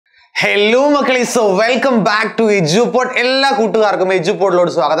Hello Makali, so welcome back to Eduport. Ella Kutukarkum Eduport load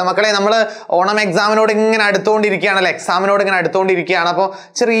Swagam. Makale number Onam exam loading and Adthon Dirikiana, exam loading and Adthon Dirikiana,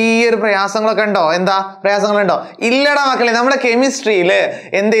 Cheer Prayasang Kando, and the Prayasangando. Illada Makale, number chemistry,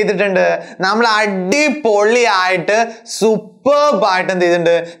 in the Namla Eduport superb item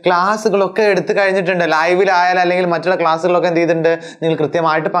class live class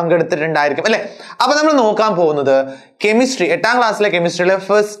chemistry chemistry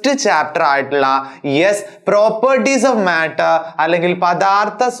first chapter yes properties of matter allengil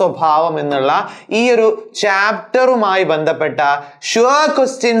padartha swabhavam ennulla ee oru chapter umai bandhappetta sure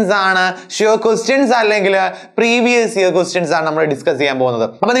questions allengil previous year questions aanu nammal discuss cheyan povunathu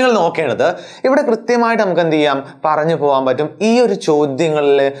appo ningal nokkendathu ivide krithyamaayittu namukku endu cheyam paranju povan pattum ee oru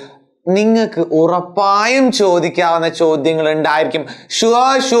chodyangalil നിങ്ങൾക്ക് ഉറപ്പായും ചോദിക്കാവുന്ന ചോദ്യങ്ങൾ ഉണ്ടായിരിക്കും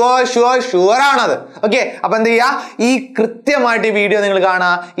sure ആണത് okay അപ്പോൾ എന്ത് ചെയ്യാ ഈ കൃത്യമായിട്ട് ഈ വീഡിയോ നിങ്ങൾ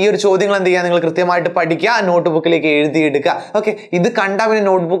കാണുക ഈ ഒരു ചോദ്യങ്ങൾ എന്ത് ചെയ്യാ നിങ്ങൾ കൃത്യമായിട്ട് പഠിക്കുക നോട്ട്ബുക്കിലേക്ക് എഴുതി എടുക്കുക ഓക്കേ ഇത് കണ്ടാ പിന്നെ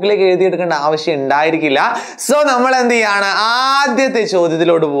നോട്ട്ബുക്കിലേക്ക് എഴുതി എടുക്കേണ്ട ആവശ്യം ഉണ്ടായിരിക്കില്ല സോ നമ്മൾ എന്ത് ചെയ്യാണ് ആദ്യത്തെ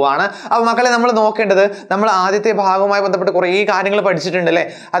ചോദ്യത്തിലോട്ട് പോവാണ് അപ്പോൾ മക്കളെ നമ്മൾ നോക്കേണ്ടത് നമ്മൾ ആദ്യത്തെ ഭാഗവുമായി ബന്ധപ്പെട്ട് കുറേ കാര്യങ്ങൾ പഠിച്ചിട്ടുണ്ട് അല്ലേ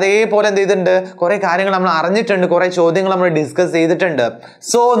അതേപോലെ എന്ത് ചെയ്തിട്ടുണ്ട് കുറേ കാര്യങ്ങൾ നമ്മൾ അറിഞ്ഞിട്ടുണ്ട് കുറേ ചോദ്യങ്ങൾ നമ്മൾ ഡിസ്കസ് ചെയ്തിട്ടുണ്ട്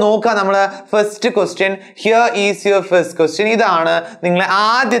സോ നോക്ക first question here is your first question ഇതാണ് നിങ്ങളെ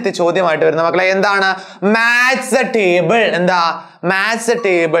ആദ്യത്തെ ചോദ്യമായിട്ട് വരുന്ന മക്കളെ എന്താണ് match the table എന്താ match the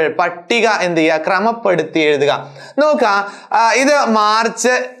table പട്ടിക എന്ത് ചെയ്യുക ക്രമപ്പെടുത്തി എഴുതുക നോക്ക ഇത്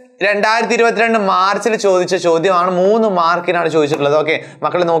മാർച്ച് 2022 മാർച്ചിൽ ചോദിച്ച ചോദ്യമാണ് 3 മാർക്കിനാണ് ചോദിച്ചിട്ടുള്ളത് ഓക്കേ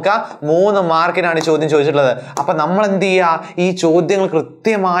മക്കളെ നോക്കുക 3 മാർക്കിനാണ് ചോദ്യം ചോദിച്ചിട്ടുള്ളത് അപ്പോൾ നമ്മൾ എന്ത് ചെയ്യുക ഈ ചോദ്യങ്ങൾ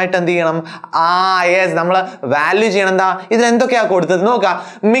കൃത്യമായിട്ട് എന്ത് ചെയ്യണം യെസ് നമ്മൾ വാല്യൂ ചെയ്യണം എന്താ ഇതിൽ എന്തൊക്കെയാ കൊടുത്തത് നോക്കുക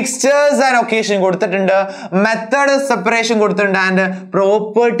മിക്സ്ചേഴ്സ് ആൻഡ് ഒക്കേഷൻ കൊടുത്തിട്ടുണ്ട് മെത്തേഡ് ഓഫ് സെപ്പറേഷൻ കൊടുത്തിട്ടുണ്ട് and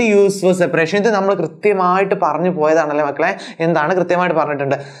property use for separation ഇത് നമ്മൾ കൃത്യമായിട്ട് പറഞ്ഞു പോയതാണല്ലേ മക്കളെ എന്താണ് കൃത്യമായിട്ട്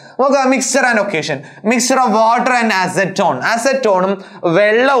പറഞ്ഞിട്ടുണ്ട് നോക്കുക mixture and occasion mixture of water and അസെറ്റോണും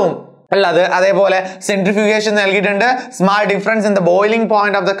വെള്ളവും അതേപോലെ സെൻട്രിഫ്യൂഗേഷൻ നൽകിയിട്ടുണ്ട് small difference in the boiling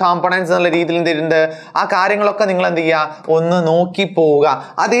point of the കോമ്പണന്റ്സ് എന്നുള്ള രീതിയിൽ എന്തിട്ടുണ്ട് ആ കാര്യങ്ങളൊക്കെ നിങ്ങൾ എന്ത് ചെയ്യുക ഒന്ന് നോക്കി പോവുക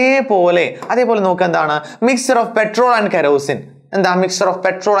അതേപോലെ നോക്കുക എന്താണ് mixture of petrol and kerosene എന്താ mixture of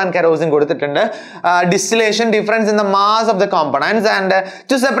petrol and kerosene കൊടുത്തിട്ടുണ്ട് distillation difference in the mass of the components and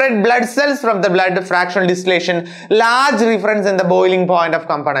to separate blood cells from the blood fractional distillation large difference in the boiling point of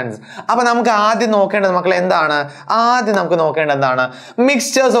components അപ്പോൾ നമുക്ക് ആദ്യം നോക്കേണ്ടത് മക്കളെ എന്താണ് നമുക്ക് നോക്കേണ്ടത് എന്താണ്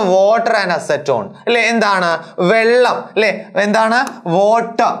mixtures of water and acetone അല്ലേ എന്താണ് വെള്ളം അല്ലേ എന്താണ്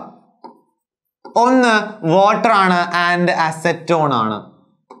വാട്ടർ ഒന്ന് വാട്ടർ ആണ് ആൻഡ് അസെറ്റോൺ ആണ്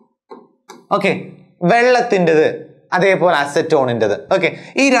ഓക്കേ വെള്ളത്തിൻ്റെത് അതേപോലെ അസെറ്റോണിൻ്റെത് ഓക്കെ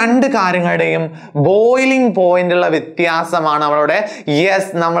ഈ രണ്ട് കാര്യങ്ങളുടെയും ബോയിലിംഗ് പോയിന്റുള്ള വ്യത്യാസമാണ്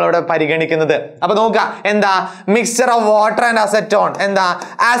നമ്മളിവിടെ പരിഗണിക്കുന്നത് അപ്പോൾ നോക്കുക എന്താ mixture of water and acetone എന്താ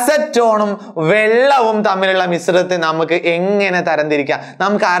അസെറ്റോണും വെള്ളവും തമ്മിലുള്ള മിശ്രിതത്തെ നമുക്ക് എങ്ങനെ തരംതിരിക്കാം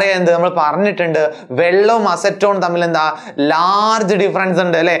നമുക്കറിയാം എന്ത് നമ്മൾ പറഞ്ഞിട്ടുണ്ട് വെള്ളവും അസെറ്റോണും തമ്മിൽ എന്താ ലാർജ് ഡിഫറൻസ്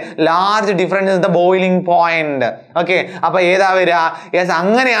ഉണ്ട് അല്ലേ large difference in the boiling point okay അപ്പോൾ ഏതാ വരിക യെസ്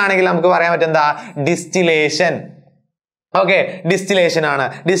അങ്ങനെയാണെങ്കിൽ നമുക്ക് പറയാൻ പറ്റും എന്താ ഡിസ്റ്റിലേഷൻ okay distillation ആണ്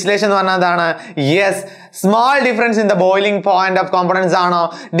distillation എന്ന് പറഞ്ഞാൽ എന്താണ് yes small difference in the boiling point of components ആണോ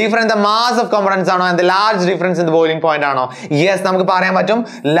difference the mass of components ആണോ and the large difference in the boiling point ആണോ yes നമുക്ക് പറയാൻ പറ്റും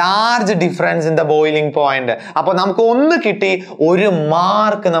large difference in the boiling point അപ്പോൾ നമുക്ക് ഒന്ന് കിട്ടി ഒരു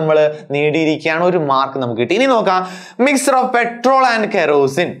മാർക്ക് നമ്മൾ നേടിയിരിക്കുകയാണ് ഒരു മാർക്ക് നമുക്ക് കിട്ടി ഇനി നോക്കാം mixture of petrol and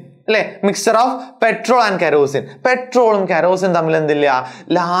kerosene അല്ലേ mixture of petrol and kerosene പെട്രോളും കെറോസിനും തമ്മിൽ എന്തില്ല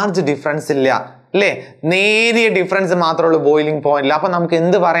ലാർജ് ഡിഫറൻസ് ഇല്ല അല്ലേ നേരിയ ഡിഫറൻസ് മാത്രമേ ഉള്ളൂ ബോയിലിംഗ് പോയിന്റിൽ അപ്പോൾ നമുക്ക്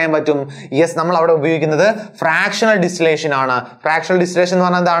എന്ത് പറയാൻ പറ്റും യെസ് നമ്മൾ അവിടെ ഉപയോഗിക്കുന്നത് ഫ്രാക്ഷണൽ ഡിസ്റ്റിലേഷൻ ആണ് ഫ്രാക്ഷണൽ ഡിസ്റ്റിലേഷൻ എന്ന്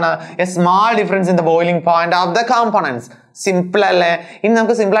പറഞ്ഞാൽ എന്താണ് A small difference in the boiling point of the കോമ്പണന്റ്സ് simple അല്ലേ ഇനി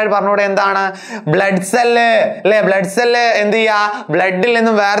നമുക്ക് സിമ്പിൾ ആയിട്ട് പറഞ്ഞൂടെ എന്താണ് ബ്ലഡ് സെല്ല് അല്ലേ ബ്ലഡ് സെല്ല് എന്ത് ചെയ്യുക ബ്ലഡിൽ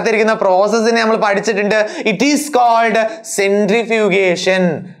നിന്നും വേർതിരിക്കുന്ന പ്രോസസ്സിനെ നമ്മൾ പഠിച്ചിട്ടുണ്ട് it is called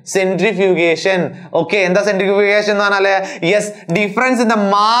centrifugation okay എന്താ സെൻട്രിഫ്യൂഗേഷൻ എന്ന് പറഞ്ഞാല് yes difference in the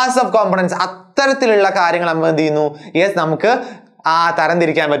mass of കോമ്പണന്റ്സ് അത്തരത്തിലുള്ള കാര്യങ്ങൾ നമ്മൾ എന്ത് ചെയ്യുന്നു യെസ് നമുക്ക്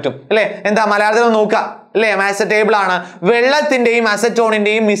തരംതിരിക്കാൻ പറ്റും അല്ലേ എന്താ മലയാളത്തിൽ നോക്കുക അല്ലേ മാച്ച് ടേബിൾ ആണ് വെള്ളത്തിന്റെയും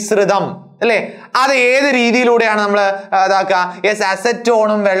അസെറ്റോണിന്റെയും മിശ്രിതം അല്ലേ അത് ഏത് രീതിയിലൂടെയാണ് നമ്മൾ ഇതാക്കുക യെസ്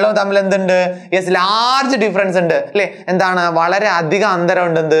അസെറ്റോണും വെള്ളവും തമ്മിൽ എന്തുണ്ട് യെസ് ലാർജ് ഡിഫറൻസ് ഉണ്ട് അല്ലേ എന്താണ് വളരെ അധികം അന്തരം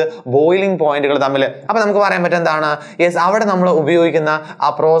ഉണ്ട് എന്ത് ബോയിലിംഗ് പോയിന്റുകൾ തമ്മിൽ അപ്പൊ നമുക്ക് പറയാൻ പറ്റും എന്താണ് യെസ് അവിടെ നമ്മൾ ഉപയോഗിക്കുന്ന ആ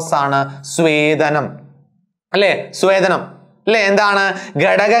പ്രോസസ് ആണ് സ്വേദനം അല്ലേ സ്വേദനം അല്ലേ എന്താണ്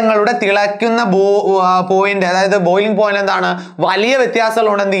ഘടകങ്ങളുടെ തിളക്കുന്ന പോയിന്റ് അതായത് ബോയിലിംഗ് പോയിന്റ് എന്താണ് വലിയ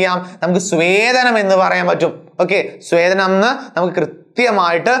വ്യത്യാസങ്ങളുണ്ട് എന്ത് ചെയ്യാം നമുക്ക് സ്വേദനം എന്ന് പറയാൻ പറ്റും ഓക്കെ സ്വേദനം എന്ന് നമുക്ക്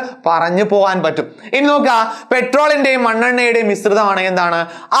കൃത്യമായിട്ട് പറഞ്ഞു പോകാൻ പറ്റും. ഇനി നോക്കുക, പെട്രോളിന്റെയും മണ്ണെണ്ണയുടെയും മിശ്രിതമാണെങ്കിൽ എന്താണ്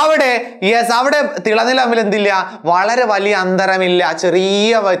അവിടെ അവിടെ തിളനില തമ്മിൽ എന്തില്ല, വളരെ വലിയ അന്തരമില്ല,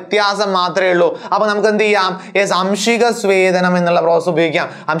 ചെറിയ വ്യത്യാസം മാത്രമേ ഉള്ളൂ. അപ്പൊ നമുക്ക് എന്ത് ചെയ്യാം, അംശിക സ്വേദനം എന്നുള്ള പ്രോസസ് ഉപയോഗിക്കാം.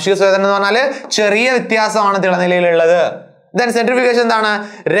 അംശിക സ്വേദനം എന്ന് പറഞ്ഞാൽ ചെറിയ വ്യത്യാസമാണ് തിളനിലയിലുള്ളത്. Then centrifugation എന്താണ്,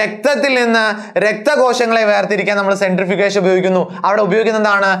 രക്തത്തിൽ നിന്ന് രക്തകോശങ്ങളെ വേർതിരിക്കാൻ നമ്മൾ സെൻട്രിഫ്യൂഗേഷൻ ഉപയോഗിക്കുന്നു. അവിടെ ഉപയോഗിക്കുന്നത്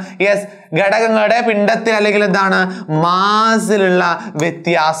എന്താണ്, ഘടകങ്ങളുടെ പിണ്ഡത്തിൽ അല്ലെങ്കിൽ എന്താണ് മാസിലുള്ള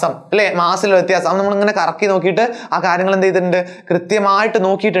വ്യത്യാസം അല്ലെ, മാസിലുള്ള വ്യത്യാസം നമ്മൾ ഇങ്ങനെ കറക്കി നോക്കിയിട്ട് ആ കാര്യങ്ങൾ എന്ത് ചെയ്തിട്ടുണ്ട്, കൃത്യമായിട്ട്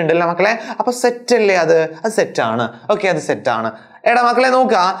നോക്കിയിട്ടുണ്ട് അല്ലേ മക്കളെ. അപ്പൊ സെറ്റ് അല്ലേ, അത് സെറ്റാണ്. ഓക്കെ, അത് സെറ്റാണ്. എടാ മക്കളെ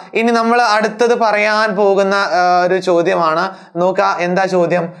നോക്കുക, ഇനി നമ്മൾ അടുത്തത് പറയാൻ പോകുന്ന ഒരു ചോദ്യമാണ്. നോക്കുക എന്താ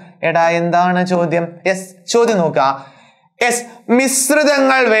ചോദ്യം, എടാ എന്താണ് ചോദ്യം? ചോദ്യം നോക്കുക.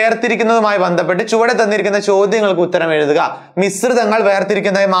 മിശ്രിതങ്ങൾ വേർതിരിക്കുന്നതുമായി ബന്ധപ്പെട്ട് ചുവടെ തന്നിരിക്കുന്ന ചോദ്യങ്ങൾക്ക് ഉത്തരം എഴുതുക. മിശ്രിതങ്ങൾ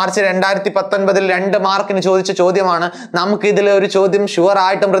വേർതിരിക്കുന്നത് മാർച്ച് 2019 2 മാർക്കിന് ചോദിച്ച ചോദ്യമാണ്. നമുക്ക് ഇതിൽ ഒരു ചോദ്യം ഷുവർ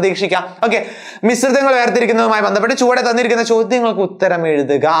ആയിട്ടും പ്രതീക്ഷിക്കാം. ഓക്കെ, മിശ്രിതങ്ങൾ വേർതിരിക്കുന്നതുമായി ബന്ധപ്പെട്ട് ചുവടെ തന്നിരിക്കുന്ന ചോദ്യങ്ങൾക്ക് ഉത്തരം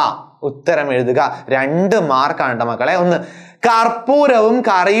എഴുതുക. 2 മാർക്കാണ് കേട്ടോ മക്കളെ. ഒന്ന്, കർപ്പൂരവും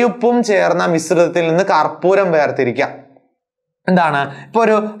കറിയുപ്പും ചേർന്ന മിശ്രിതത്തിൽ നിന്ന് കർപ്പൂരം വേർതിരിക്കാം. എന്താണ് ഇപ്പൊ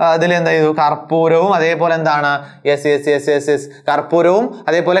ഒരു ഇതിൽ എന്താ ചെയ്തു, കർപ്പൂരവും അതേപോലെ എന്താണ് കർപ്പൂരവും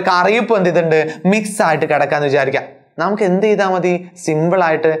അതേപോലെ കറിയുപ്പും എന്ത് ചെയ്തിട്ടുണ്ട്, മിക്സ് ആയിട്ട് കിടക്കാന്ന് വിചാരിക്കാം. നമുക്ക് എന്ത് ചെയ്താൽ മതി, സിമ്പിൾ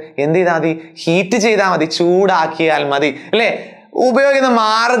ആയിട്ട് എന്ത് ചെയ്താൽ മതി, ഹീറ്റ് ചെയ്താൽ മതി, ചൂടാക്കിയാൽ മതി അല്ലെ. ഉപയോഗിക്കുന്ന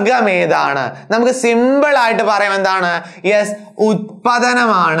മാർഗം ഏതാണ്, നമുക്ക് സിമ്പിൾ ആയിട്ട് പറയാം എന്താണ്,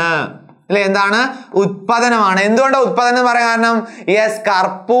 ഉത്പാദനമാണ് അല്ലെ. എന്താണ്, ഉത്പാദനമാണ്. എന്തുകൊണ്ടാണ് ഉത്പാദനം എന്ന് പറയാൻ കാരണം,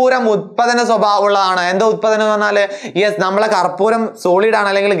 കർപ്പൂരം ഉത്പാദന സ്വഭാവമുള്ളതാണ്. എന്താ ഉത്പാദനം എന്ന് പറഞ്ഞാല്, നമ്മളെ കർപ്പൂരം സോളിഡ് ആണ്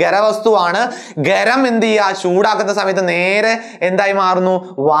അല്ലെങ്കിൽ ഖരവസ്തുവാണ്. ഖരം എന്ത് ചെയ്യുക, ചൂടാക്കുന്ന സമയത്ത് നേരെ എന്തായി മാറുന്നു,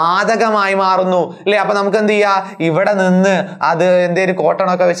 വാതകമായി മാറുന്നു അല്ലെ. അപ്പൊ നമുക്ക് എന്ത് ചെയ്യാ, ഇവിടെ നിന്ന് അത് എന്തേലും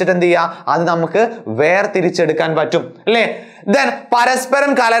കോട്ടണൊക്കെ വെച്ചിട്ട് എന്ത് ചെയ്യാ, അത് നമുക്ക് വേർതിരിച്ചെടുക്കാൻ പറ്റും അല്ലെ. Then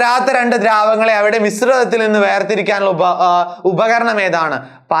പരസ്പരം കലരാത്ത 2 ദ്രാവകങ്ങളെ അവിടെ മിശ്രിതത്തിൽ നിന്ന് വേർതിരിക്കാനുള്ള ഉപകരണം ഏതാണ്?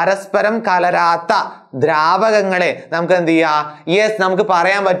 പരസ്പരം കലരാത്ത ദ്രാവകങ്ങളെ നമുക്ക് എന്ത് ചെയ്യാം, നമുക്ക്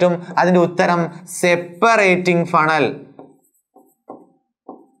പറയാൻ പറ്റും അതിന്റെ ഉത്തരം സെപ്പറേറ്റിംഗ് ഫണൽ.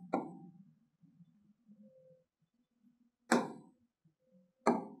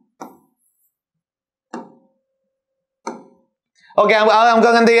 ഓക്കെ, നമുക്ക്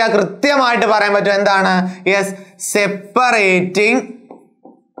എന്ത് ചെയ്യാം, കൃത്യമായിട്ട് പറയാൻ പറ്റും എന്താണ്, സെപ്പറേറ്റിംഗ്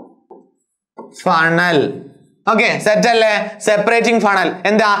ഫണൽ. ഓക്കെ, സെറ്റ് അല്ലേ, സെപ്പറേറ്റിംഗ് ഫണൽ.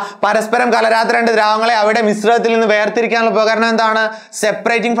 എന്താ, പരസ്പരം കലരാത്ത 2 ദ്രാവകങ്ങളെ അവിടെ മിശ്രിതത്തിൽ നിന്ന് വേർതിരിക്കാനുള്ള ഉപകരണം എന്താണ്,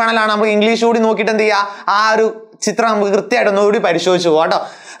 സെപ്പറേറ്റിംഗ് ഫണൽ ആണ്. നമുക്ക് ഇംഗ്ലീഷ് കൂടി നോക്കിയിട്ട് എന്ത് ചെയ്യാം, ആ ഒരു ചിത്രം നമുക്ക് കൃത്യമായിട്ട് ഒന്നുകൂടി പരിശോധിച്ചു പോകാം കേട്ടോ.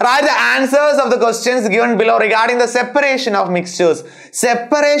 Write the answers of the questions given below regarding the separation of mixtures.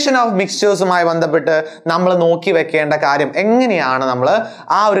 Separation of mixtures-ഉമായി ബന്ധപ്പെട്ട് നമ്മൾ നോക്കി വെക്കേണ്ട കാര്യം, എങ്ങനെയാണ് നമ്മൾ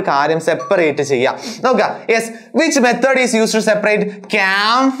ആ ഒരു കാര്യം സെപ്പറേറ്റ് ചെയ്യുക നോക്കുക. Which method is used to separate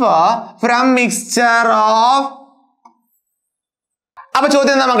camphor from mixture of? അപ്പൊ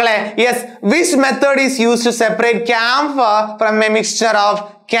ചോദ്യം എന്താ മക്കളെ, which method is used to separate camphor from a mixture of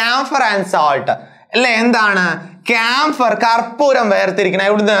camphor and salt? അല്ലെ, എന്താണ് ക്യാംഫർ, കർപ്പൂരം വേർതിരിക്കണം.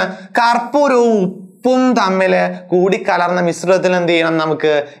 എവിടുന്ന്, കർപ്പൂരവും ഉപ്പും തമ്മിൽ കൂടിക്കലർന്ന മിശ്രിതത്തിൽ എന്ത് ചെയ്യണം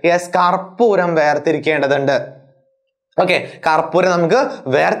നമുക്ക്, കർപ്പൂരം വേർതിരിക്കേണ്ടതുണ്ട്. ഓക്കെ, കർപ്പൂരം നമുക്ക്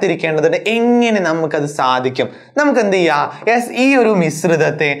വേർതിരിക്കേണ്ടതുണ്ട്. എങ്ങനെ നമുക്കത് സാധിക്കും, നമുക്ക് എന്ത് ചെയ്യാം, ഈ ഒരു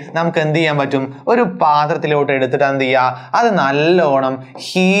മിശ്രിതത്തെ നമുക്ക് എന്ത് ചെയ്യാൻ പറ്റും, ഒരു പാത്രത്തിലോട്ട് എടുത്തിട്ട് എന്ത് ചെയ്യുക, അത് നല്ലോണം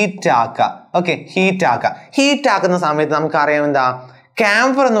ഹീറ്റ് ആക്കുക. ഓക്കെ, ഹീറ്റ് ആക്കുന്ന സമയത്ത് നമുക്കറിയാം എന്താ,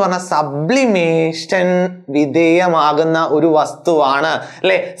 ക്യാംഫർ എന്ന് പറഞ്ഞാൽ സബ്ലിമേഷൻ വിധേയമാകുന്ന ഒരു വസ്തുവാണ്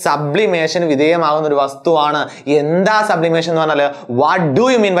അല്ലെ. സബ്ലിമേഷൻ വിധേയമാകുന്ന ഒരു വസ്തുവാണ്. എന്താ സബ്ലിമേഷൻ എന്ന് പറഞ്ഞാൽ, what do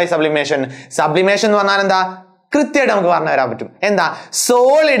you mean by sublimation? Sublimation എന്ന് പറഞ്ഞാൽ എന്താ, കൃത്യമായിട്ട് നമുക്ക് പറഞ്ഞു തരാൻ പറ്റും. എന്താ,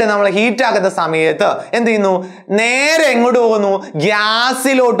 സോളിഡ് നമ്മൾ ഹീറ്റ് ആക്കുന്ന സമയത്ത് എന്ത് ചെയ്യുന്നു, നേരെ എങ്ങോട്ട് പോകുന്നു,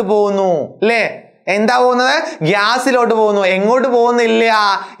 ഗ്യാസിലോട്ട് പോകുന്നു അല്ലേ. എന്താ പോകുന്നത്, ഗ്യാസിലോട്ട് പോകുന്നു, എങ്ങോട്ട് പോകുന്നില്ല.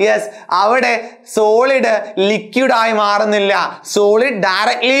 അവിടെ സോളിഡ് ലിക്വിഡ് ആയി മാറുന്നില്ല. Solid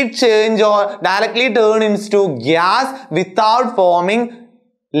directly turn into gas without forming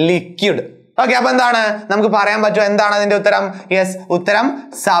liquid. Okay, അപ്പൊ എന്താണ് നമുക്ക് പറയാൻ പറ്റും, എന്താണ് അതിന്റെ ഉത്തരം? ഉത്തരം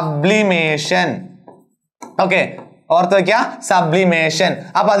സബ്ലിമേഷൻ. ഓക്കെ, ഓർത്ത് വെക്കുക, സബ്ലിമേഷൻ.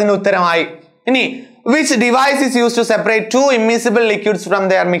 അപ്പൊ അതിന്റെ ഉത്തരമായി. ഇനി which device is used to separate 2 immiscible liquids from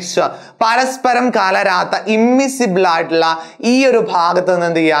their mixture? പരസ്പരം കലരാത്ത ഇമ്മിസിബിൾ ആയിട്ടുള്ള ഈ ഒരു ഭാഗത്ത് നിന്ന്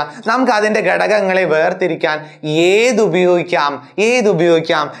എന്ത് ചെയ്യാം, നമുക്ക് അതിന്റെ ഘടകങ്ങളെ വേർതിരിക്കാൻ ഏതുപയോഗിക്കാം?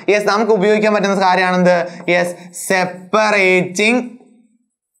 നമുക്ക് ഉപയോഗിക്കാൻ പറ്റുന്ന കാര്യമാണെന്ത്,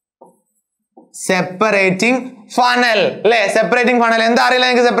 സെപ്പറേറ്റിംഗ് ഫണൽ അല്ലെ സെപ്പറേറ്റിംഗ് ഫണൽ എന്താ അറിയില്ല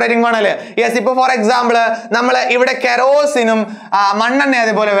നിങ്ങൾക്ക് സെപ്പറേറ്റിംഗ് ഫണൽ യെസ് ഇപ്പൊ ഫോർ എക്സാമ്പിൾ നമ്മൾ ഇവിടെ കെറോസിനും മണ്ണെണ്ണ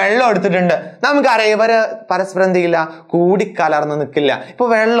അതേപോലെ വെള്ളം എടുത്തിട്ടുണ്ട് നമുക്കറിയാം ഇവര് പരസ്പരം എന്ത് ചെയ്യില്ല കൂടിക്കലർന്ന് നിൽക്കില്ല ഇപ്പൊ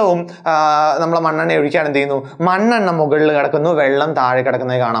വെള്ളവും നമ്മളെ മണ്ണെണ്ണ ഒഴിക്കാൻ എന്ത് ചെയ്യുന്നു മണ്ണെണ്ണ മുകളിൽ കിടക്കുന്നു വെള്ളം താഴെ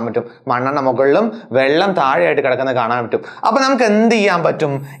കിടക്കുന്നത് കാണാൻ പറ്റും മണ്ണെണ്ണ മുകളിലും വെള്ളം താഴെയായിട്ട് കിടക്കുന്നത് കാണാൻ പറ്റും അപ്പൊ നമുക്ക് എന്ത് ചെയ്യാൻ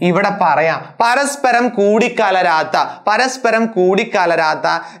പറ്റും ഇവിടെ പറയാം പരസ്പരം കൂടിക്കലരാത്ത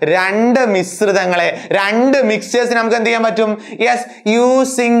രണ്ട് മിശ്രിതങ്ങളെ രണ്ട് മിക്സേഴ്സിന് നമുക്ക് എന്ത് ചെയ്യാൻ പറ്റും യെസ്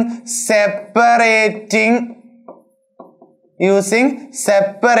യൂസിങ്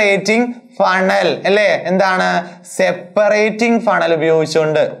സെപ്പറേറ്റിംഗ് ഫണൽ അല്ലേ എന്താണ് സെപ്പറേറ്റിംഗ് ഫണൽ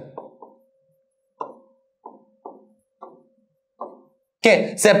ഉപയോഗിച്ചുകൊണ്ട്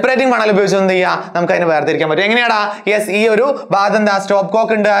സെപ്പറേറ്റിംഗ് ഫണൽ ഉപയോഗിച്ച് എന്ത് ചെയ്യാം നമുക്ക് അതിനെ വേർതിരിക്കാൻ പറ്റും എങ്ങനെയാടാ യെസ് ഈ ഒരു ഭാഗത്ത് എന്താ സ്റ്റോപ്പ്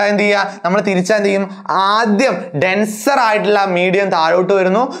കോക്ക് ഉണ്ട് എന്ത് ചെയ്യുക നമ്മൾ തിരിച്ചാൽ എന്ത് ചെയ്യും ആദ്യം ഡെൻസർ ആയിട്ടുള്ള മീഡിയം താഴോട്ട്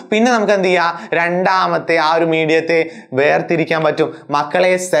വരുന്നു പിന്നെ നമുക്ക് എന്ത് ചെയ്യാം രണ്ടാമത്തെ ആ ഒരു മീഡിയത്തെ വേർതിരിക്കാൻ പറ്റും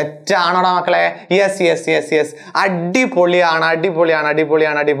മക്കളെ സെറ്റ് ആണോടാ മക്കളെ യെസ്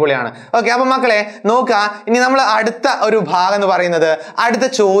അടിപൊളിയാണ് ഓക്കെ അപ്പൊ മക്കളെ നോക്കുക ഇനി നമ്മൾ അടുത്ത ഒരു ഭാഗം എന്ന് പറയുന്നത്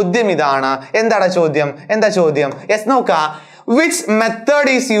അടുത്ത ചോദ്യം ഇതാണ് എന്താ ചോദ്യം യെസ് നോക്കുക Which method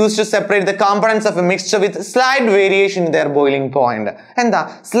is used to separate the components of a mixture with slight variation in their boiling point? എന്താ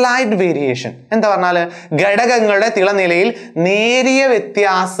slight variation എന്താ പറഞ്ഞാല് ഘടകങ്ങളുടെ തിളനിലയിൽ നേരിയ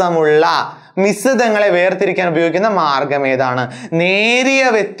വ്യത്യാസമുള്ള മിശ്രിതങ്ങളെ വേർതിരിക്കാൻ ഉപയോഗിക്കുന്ന മാർഗം ഏതാണ് നേരിയ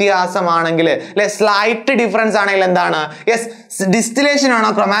വ്യത്യാസമാണെങ്കിൽ അല്ലെ സ്ലൈറ്റ് ഡിഫറൻസ് ആണെങ്കിൽ എന്താണ് യെസ് ഡിസ്റ്റിലേഷൻ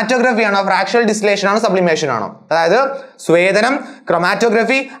ആണോ ക്രൊമാറ്റോഗ്രഫി ആണോ ഫ്രാക്ഷണൽ ഡിസ്റ്റിലേഷൻ ആണോ സബ്ലിമേഷൻ ആണോ അതായത് സ്വേദനം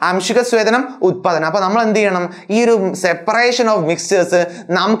ക്രൊമാറ്റോഗ്രഫി ആംശിക സ്വേദനം ഉത്പാദനം അപ്പൊ നമ്മൾ എന്ത് ചെയ്യണം ഈ ഒരു സെപ്പറേഷൻ ഓഫ്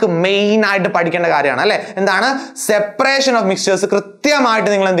മിക്സ്ചേഴ്സ് നമുക്ക് മെയിൻ ആയിട്ട് പഠിക്കേണ്ട കാര്യമാണ് അല്ലെ എന്താണ് സെപ്പറേഷൻ ഓഫ് മിക്സ്ചേഴ്സ്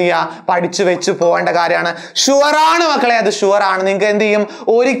കൃത്യമായിട്ട് നിങ്ങൾ എന്ത് ചെയ്യുക പഠിച്ചു വെച്ച് പോകേണ്ട കാര്യമാണ് ഷുവറാണ് മക്കളെ അത് ഷുവറാണ് നിങ്ങൾക്ക് എന്ത് ചെയ്യും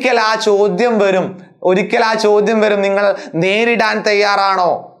ഒരിക്കൽ ആ ചോദ്യം വരും നിങ്ങൾ നേരിടാൻ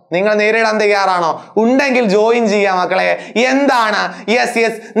തയ്യാറാണോ ഉണ്ടെങ്കിൽ ജോയിൻ ചെയ്യാം മക്കളെ എന്താണ്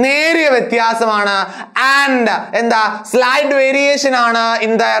യെസ് നേരിയ വ്യത്യാസമാണ് ആൻഡ് എന്താ സ്ലൈറ്റ് വേരിയേഷൻ ആണ്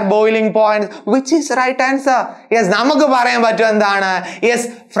in their boiling point which is right answer yes നമുക്ക് പറയാൻ പറ്റും എന്താണ് യെസ്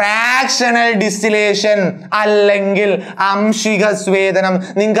ഫ്രാക്ഷണൽ ഡിസ്റ്റിലേഷൻ അല്ലെങ്കിൽ ആംശിക സ്വേദനം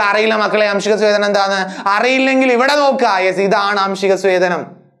നിങ്ങൾക്ക് അറിയില്ല മക്കളെ ആംശിക സ്വേദനം എന്താണ് അറിയില്ലെങ്കിൽ ഇവിടെ നോക്കുക യെസ് ഇതാണ് ആംശിക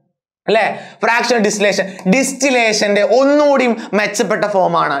സ്വേദനം അല്ലെ ഫ്രാക്ഷണൽ ഡിസ്റ്റിലേഷന്റെ ഒന്നുകൂടി മെച്ചപ്പെട്ട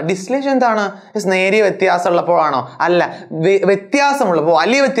ഫോമാണ് ഡിസ്റ്റിലേഷൻ എന്താണ് നേരിയ വ്യത്യാസമുള്ളപ്പോഴാണോ അല്ല വ്യത്യാസമുള്ളപ്പോൾ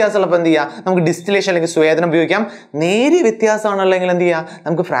വലിയ വ്യത്യാസമുള്ളപ്പോൾ എന്ത് ചെയ്യാം നമുക്ക് ഡിസ്റ്റിലേഷൻ അല്ലെങ്കിൽ സ്വേദനം ഉപയോഗിക്കാം നേരിയ വ്യത്യാസമാണ് അല്ലെങ്കിൽ എന്ത് ചെയ്യാം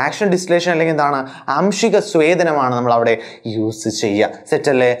നമുക്ക് ഫ്രാക്ഷണൽ ഡിസ്റ്റിലേഷൻ അല്ലെങ്കിൽ എന്താണ് ആംശിക സ്വേദനമാണ് നമ്മൾ അവിടെ യൂസ് ചെയ്യുക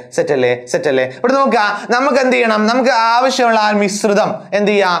സെറ്റല്ലേ ഇവിടെ നോക്കുക നമുക്ക് എന്ത് ചെയ്യണം നമുക്ക് ആവശ്യമുള്ള ആ മിശ്രിതം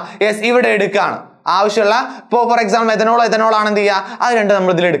എന്ത് ചെയ്യാം യെസ് ഇവിടെ എടുക്കുകയാണ് ആവശ്യമുള്ള ഇപ്പോൾ ഫോർ എക്സാമ്പിൾ എഥനോൾ ആണ് എന്ത് ചെയ്യുക അത് രണ്ട്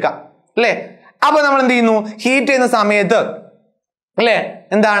നമ്മൾ ഇതിൽ എടുക്കാം അല്ലേ അപ്പൊ നമ്മൾ എന്ത് ചെയ്യുന്നു ഹീറ്റ് ചെയ്യുന്ന സമയത്ത് അല്ലേ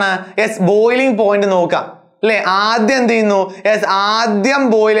എന്താണ് യെസ് ബോയിലിംഗ് പോയിന്റ് നോക്കാം അല്ലെ ആദ്യം എന്ത് ചെയ്യുന്നു യെസ്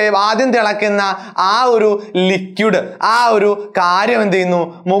ആദ്യം തിളക്കുന്ന ആ ഒരു ലിക്വിഡ് ആ ഒരു കാര്യം എന്ത്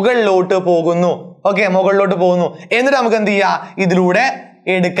ചെയ്യുന്നു മുകളിലോട്ട് പോകുന്നു എന്നിട്ട് നമുക്ക് എന്ത് ചെയ്യാം ഇതിലൂടെ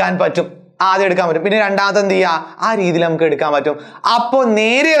എടുക്കാൻ പറ്റും ആദ്യം എടുക്കാൻ പറ്റും പിന്നെ രണ്ടാമത്തെ എന്ത് ചെയ്യുക ആ രീതിയിൽ നമുക്ക് എടുക്കാൻ പറ്റും അപ്പോൾ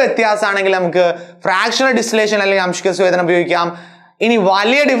നേരിയ വ്യത്യാസമാണെങ്കിൽ നമുക്ക് ഫ്രാക്ഷണൽ ഡിസ്റ്റിലേഷൻ അല്ലെങ്കിൽ ആംശിക സ്വേദനം ഉപയോഗിക്കാം ഇനി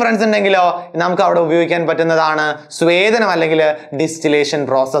വലിയ ഡിഫറൻസ് ഉണ്ടെങ്കിലോ നമുക്ക് അവിടെ ഉപയോഗിക്കാൻ പറ്റുന്നതാണ് സ്വേദനം അല്ലെങ്കിൽ ഡിസ്റ്റിലേഷൻ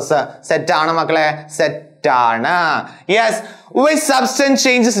പ്രോസസ്സ് സെറ്റാണ് മക്കളെ സെറ്റാണ് yes which substance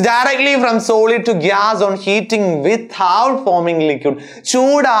changes directly from solid to gas on heating without forming liquid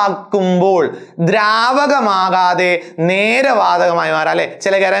ചൂടാക്കുമ്പോൾ ദ്രാവകമാകാതെ നേരെ വാതകമായി മാറാം അല്ലെ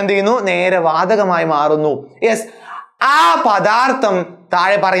ചില കാര്യം എന്ത് ചെയ്യുന്നു നേരെ വാതകമായി മാറുന്നു യെസ് ആ പദാർത്ഥം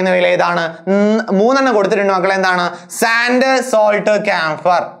താഴെ പറയുന്നവയിൽ ഏതാണ് മൂന്നെണ്ണം കൊടുത്തിട്ടുണ്ട് മക്കളെ എന്താണ് സാൻഡ് സോൾട്ട്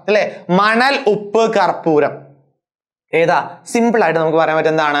ക്യാംഫർ അല്ലെ മണൽ ഉപ്പ് കർപ്പൂരം ഏതാ സിമ്പിൾ ആയിട്ട് നമുക്ക് പറയാൻ പറ്റും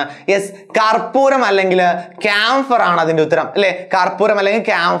എന്താണ് യെസ് കർപ്പൂരം അല്ലെങ്കിൽ ക്യാംഫർ ആണ് അതിന്റെ ഉത്തരം അല്ലെ കർപ്പൂരം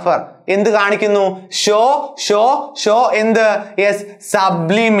അല്ലെങ്കിൽ ക്യാംഫർ എന്ത് കാണിക്കുന്നു ഷോ എന്ത് യെസ്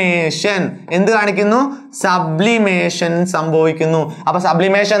സബ്ലിമേഷൻ എന്ത് കാണിക്കുന്നു സബ്ലിമേഷൻ സംഭവിക്കുന്നു അപ്പൊ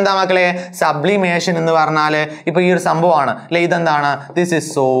സബ്ലിമേഷൻ എന്താ മക്കളെ സബ്ലിമേഷൻ എന്ന് പറഞ്ഞാല് ഇപ്പൊ ഈ ഒരു സംഭവമാണ് അല്ലെ ഇതെന്താണ് ദിസ്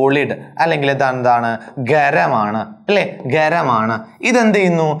ഇസ് സോളിഡ് അല്ലെങ്കിൽ ഇതെന്താണ് ഖരമാണ് അല്ലെ ഖരമാണ് ഇതെന്ത്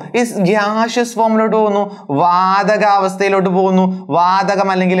ചെയ്യുന്നു ഗ്യാഷ്യസ് ഫോമിലോട്ട് പോകുന്നു വാതകാവസ്ഥയിലോട്ട് പോകുന്നു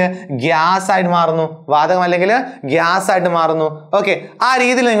വാതകം അല്ലെങ്കിൽ ഗ്യാസ് ആയിട്ട് മാറുന്നു ഓക്കെ ആ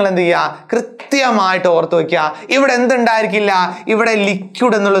രീതിയിൽ നിങ്ങൾ എന്ത് ചെയ്യുക കൃത്യമായിട്ട് ഓർത്ത് വെക്കുക ഇവിടെ എന്തുണ്ടായിരിക്കില്ല ഇവിടെ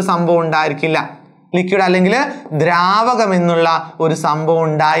ലിക്വിഡ് എന്നുള്ള സംഭവം ഉണ്ടായിരിക്കില്ല ലിക്വിഡ് അല്ലെങ്കിൽ ദ്രാവകം എന്നുള്ള ഒരു സംഭവം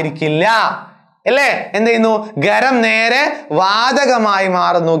ഉണ്ടായിരിക്കില്ല അല്ലേ എന്ത് ചെയ്യുന്നു ഖരം നേരെ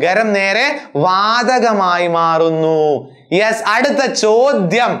വാതകമായി മാറുന്നു യെസ് അടുത്ത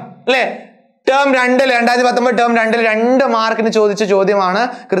ചോദ്യം അല്ലേ ടേം 2 2019 ടേം 2 2 മാർക്കിന് ചോദിച്ച ചോദ്യമാണ്.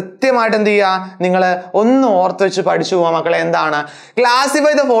 കൃത്യമായിട്ട് എന്ത് ചെയ്യുക, നിങ്ങൾ ഒന്ന് ഓർത്ത് വെച്ച് പഠിച്ചു പോവാ മക്കളെ. എന്താണ്?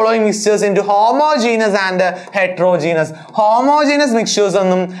 Classify the following mixtures into homogeneous and heterogeneous. Homogeneous mixtures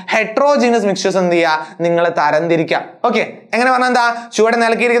എന്നും ഹെട്രോജീനസ് മിക്സ്ചേഴ്സ് എന്ത് ചെയ്യുക, നിങ്ങൾ തരംതിരിക്കാം. ഓക്കെ, എങ്ങനെ പറഞ്ഞാൽ എന്താ? ചുവടെ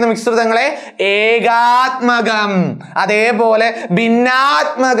നൽകിയിരിക്കുന്ന മിശ്രിതങ്ങളെ ഏകാത്മകം അതേപോലെ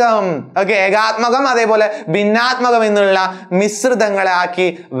ഭിന്നാത്മകം, ഓക്കെ, ഏകാത്മകം അതേപോലെ ഭിന്നാത്മകം എന്നുള്ള മിശ്രിതങ്ങളെ ആക്കി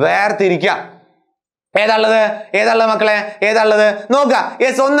വേർതിരിക്കാം. ഏതാള്ളത് മക്കളെ? ഏതാള്ളത് നോക്ക.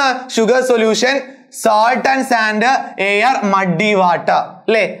 യെസ്, ഒന്ന് sugar solution, salt and sand, air, muddy water.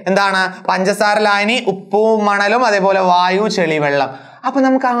 അല്ലേ? എന്താണ്? പഞ്ചസാര ലായനി, ഉപ്പും മണലും അതേപോലെ വായു, ചെളി, വെള്ളം. അപ്പൊ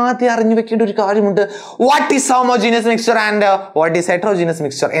നമുക്ക് ആദ്യം അറിഞ്ഞു വെക്കേണ്ട ഒരു കാര്യമുണ്ട്. What is homogeneous mixture and what is heterogeneous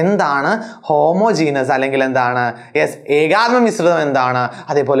mixture? എന്താണ് ഹോമോജീനസ് അല്ലെങ്കിൽ എന്താണ് യെസ് ഏകാത്മ മിശ്രിതം, എന്താണ്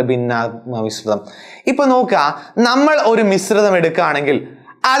അതേപോലെ ഭിന്നാത്മ മിശ്രിതം? ഇപ്പൊ നോക്കുക, നമ്മൾ ഒരു മിശ്രിതം എടുക്കുകയാണെങ്കിൽ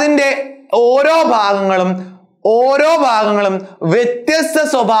അതിന്റെ ഓരോ ഭാഗങ്ങളും വ്യത്യസ്ത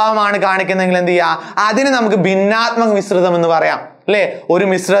സ്വഭാവമാണ് കാണിക്കുന്നതെങ്കിൽ എന്ത് ചെയ്യുക, അതിന് നമുക്ക് ഭിന്നാത്മക മിശ്രിതം എന്ന് പറയാം. അല്ലെ? ഒരു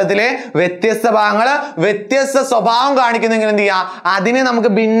മിശ്രിതത്തിലെ വ്യത്യസ്ത ഭാഗങ്ങള് വ്യത്യസ്ത സ്വഭാവം കാണിക്കുന്നെങ്കിൽ എന്ത് ചെയ്യാം, അതിനെ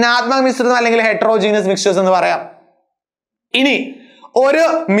നമുക്ക് ഭിന്നാത്മക മിശ്രിതം അല്ലെങ്കിൽ ഹെട്രോജീനസ് മിക്സ്ചേഴ്സ് എന്ന് പറയാം. ഇനി ഒരു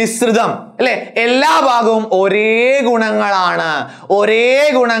മിശ്രിതം അല്ലെ, എല്ലാ ഭാഗവും ഒരേ ഗുണങ്ങളാണ്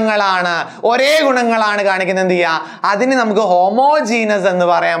കാണിക്കുന്നത്, എന്ത് ചെയ്യാ, അതിന് നമുക്ക് ഹോമോജീനസ് എന്ന്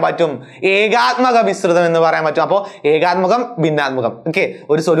പറയാൻ പറ്റും, ഏകാത്മക മിശ്രിതം എന്ന് പറയാൻ പറ്റും. അപ്പോൾ ഏകാത്മകം, ഭിന്നാത്മകം. ഓക്കെ,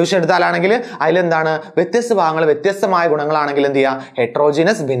 ഒരു സൊല്യൂഷൻ എടുത്താലാണെങ്കിൽ അതിലെന്താണ് വ്യത്യസ്ത ഭാഗങ്ങൾ വ്യത്യസ്തമായ ഗുണങ്ങളാണെങ്കിൽ എന്ത് ചെയ്യാ,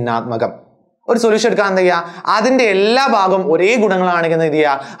 ഹെട്രോജീനസ്, ഭിന്നാത്മകം. ഒരു സൊല്യൂഷൻ എടുക്കാൻ എന്ത് ചെയ്യുക, അതിന്റെ എല്ലാ ഭാഗവും ഒരേ ഗുണങ്ങളാണെങ്കിൽ എന്ത്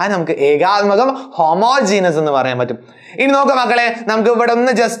ചെയ്യുക, അത് നമുക്ക് ഏകാത്മകം, ഹോമോജീനസ് എന്ന് പറയാൻ പറ്റും. ഇനി നോക്കാം മക്കളെ, നമുക്ക് ഇവിടെ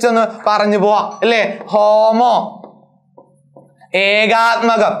ഒന്ന് ജസ്റ്റ് ഒന്ന് പറഞ്ഞു പോവാം അല്ലേ. ഹോമോ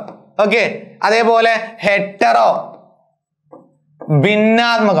ഏകാത്മകം, ഓക്കെ, അതേപോലെ ഹെറ്ററോ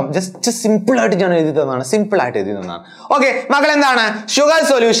ഭിന്നാത്മകം. ജസ്റ്റ് സിമ്പിൾ ആയിട്ട് ഞാൻ എഴുതി തന്നാണ്, ഓക്കെ മക്കൾ. എന്താണ് ഷുഗർ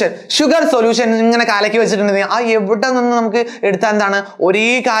സൊല്യൂഷൻ ഇങ്ങനെ കലക്കി വെച്ചിട്ടുണ്ടെങ്കിൽ ആ എവിടെ നിന്ന് നമുക്ക് എടുത്താൽ എന്താണ് ഒരേ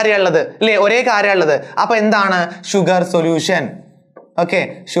കാര്യമുള്ളത് അല്ലേ, ഒരേ കാര്യമുള്ളത്. അപ്പൊ എന്താണ് sugar solution? Okay,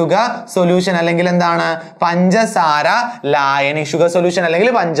 sugar solution അല്ലെങ്കിൽ എന്താണ് പഞ്ചസാര ലായനി. ഷുഗർ സൊല്യൂഷൻ അല്ലെങ്കിൽ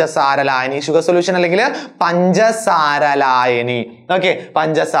പഞ്ചസാര ലായനി. ഓക്കെ,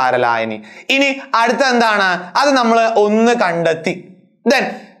 പഞ്ചസാര ലായനി. ഇനി അടുത്ത എന്താണ്, അത് നമ്മൾ ഒന്ന് കണ്ടെത്തി. ദെൻ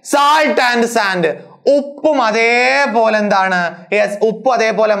സാൾട്ട് ആൻഡ് സാൻഡ്, ഉപ്പും അതേപോലെ എന്താണ് യെസ് ഉപ്പും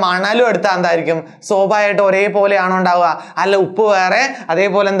അതേപോലെ മണലും എടുത്താൽ എന്തായിരിക്കും, സ്വാഭാവികമായിട്ട് ഒരേപോലെയാണോ ഉണ്ടാവുക? അല്ല, ഉപ്പ് വേറെ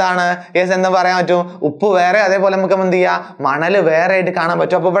അതേപോലെ എന്താണ് യെസ് എന്താ പറയാൻ പറ്റും, ഉപ്പ് വേറെ അതേപോലെ നമുക്ക് എന്ത് ചെയ്യാം, മണല് വേറെ ആയിട്ട് കാണാൻ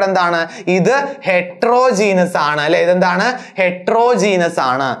പറ്റും. അപ്പൊ ഇവിടെ എന്താണ്, ഇത് ഹെട്രോജീനസ് ആണ് അല്ലെ, ഇതെന്താണ് ഹെട്രോജീനസ്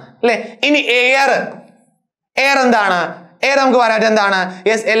ആണ് അല്ലെ. ഇനി എയർ എന്താണ്, നമുക്ക് പറയാൻ എന്താണ്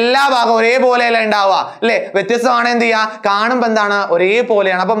യെസ് എല്ലാ ഭാഗവും ഒരേപോലെയല്ല ഉണ്ടാവുക അല്ലെ, വ്യത്യസ്തമാണ്. എന്ത് ചെയ്യാ, കാണുമ്പോ എന്താണ്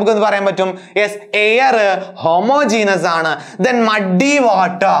ഒരേപോലെയാണ്. അപ്പൊ നമുക്ക് എന്ത് പറയാൻ പറ്റും, യെസ് എയർ ഹോമോജീനസ് ആണ്. ദെൻ മഡി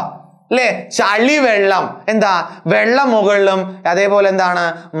വാട്ടർ അല്ലെ, ചളി വെള്ളം, എന്താ വെള്ളം മുകളിലും അതേപോലെ എന്താണ്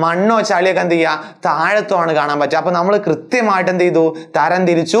മണ്ണോ ചളിയൊക്കെ എന്ത് ചെയ്യുക താഴത്തുമാണ് കാണാൻ പറ്റുക. അപ്പൊ നമ്മൾ കൃത്യമായിട്ട് എന്ത് ചെയ്തു, തരം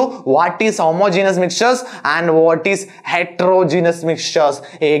തിരിച്ചു. What is homogeneous mixtures and what is heterogeneous mixtures?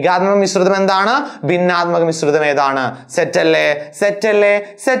 ഏകാത്മക മിശ്രിതം എന്താണ്, ഭിന്നാത്മക മിശ്രിതം ഏതാണ്? സെറ്റ്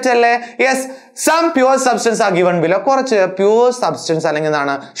അല്ലേ? Yes, some pure substance are given below. കുറച്ച് പ്യൂർ സബ്സ്റ്റൻസ് അല്ലെങ്കിൽ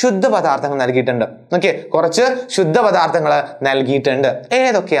എന്താണ് ശുദ്ധ പദാർത്ഥങ്ങൾ നൽകിയിട്ടുണ്ട്. ഓക്കെ, കുറച്ച് ശുദ്ധ പദാർത്ഥങ്ങൾ നൽകിയിട്ടുണ്ട്.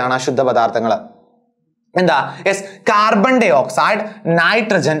 ഏതൊക്കെയാണ് ആ ശുദ്ധ പദാർത്ഥങ്ങൾ? എന്താ yes carbon dye oxide,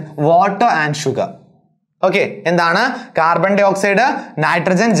 nitrogen, water and sugar. Okay, എന്താണ് കാർബൺ ഡൈ ഓക്സൈഡ്,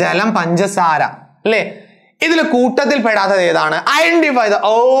 നൈട്രജൻ, ജലം, പഞ്ചസാര അല്ലേ. ഇതിൽ കൂട്ടത്തിൽ പെടാത്തത് ഏതാണ്? Identify the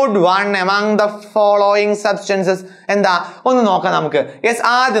odd one among the following substances. എന്താ ഒന്ന് നോക്കാം നമുക്ക്. യെസ്,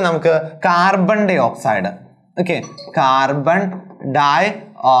 ആദ്യം നമുക്ക് carbon dye oxide. Okay, carbon dye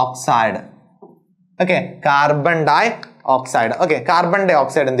oxide. Okay, carbon dye oxide. Okay, carbon dye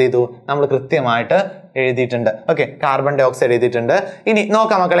oxide എന്ത് ചെയ്തു, നമ്മൾ കൃത്യമായിട്ട് എഴുതിയിട്ടുണ്ട്. ഓക്കെ, കാർബൺ ഡൈ ഓക്സൈഡ് എഴുതിയിട്ടുണ്ട്. ഇനി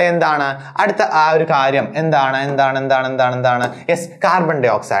നോക്കാം മക്കളെ, എന്താണ് അടുത്ത ആ ഒരു കാര്യം, എന്താണ് yes carbon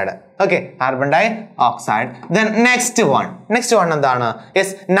dye oxide. Okay, carbon dye oxide. Then next one എന്താണ്?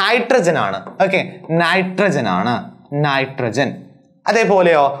 യെസ് നൈട്രജൻ ആണ്. Okay, nitrogen.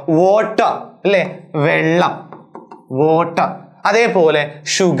 അതേപോലെയോ വാട്ടർ അല്ലേ, വെള്ളം, വാട്ടർ. അതേപോലെ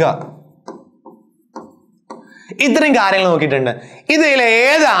ഷുഗർ. ഇത്രയും കാര്യങ്ങൾ നോക്കിയിട്ടുണ്ട്. ഇതിൽ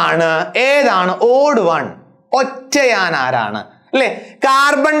ഏതാണ് ഓഡ് വൺ, ഒറ്റയാൻ ആരാണ് അല്ലെ?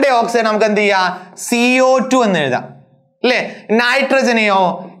 കാർബൺ ഡൈ ഓക്സൈഡ് നമുക്ക് എന്ത് ചെയ്യാം, CO2 എന്ന് എഴുതാം അല്ലെ. നൈട്രജനെയോ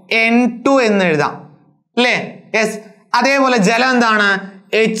N2 എന്ന് എഴുതാം അല്ലെ. യെസ്, അതേപോലെ ജലം എന്താണ്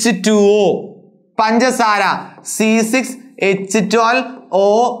H2O, പഞ്ചസാര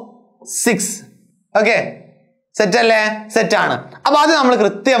C6H12O6. ഓക്കെ, സെറ്റ് അല്ലേ? സെറ്റ് ആണ്. അപ്പൊ അത് നമ്മൾ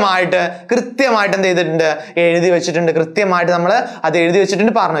കൃത്യമായിട്ട് എന്ത് ചെയ്തിട്ടുണ്ട്? എഴുതി വെച്ചിട്ടുണ്ട്. കൃത്യമായിട്ട് നമ്മൾ അത് എഴുതി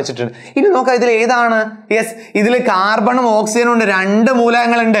വെച്ചിട്ടുണ്ട്, പറഞ്ഞു വെച്ചിട്ടുണ്ട്. ഇനി നോക്കാം ഇതിൽ ഏതാണ്. യെസ്, ഇതിൽ കാർബണും ഓക്സിജനും ഉണ്ട്, 2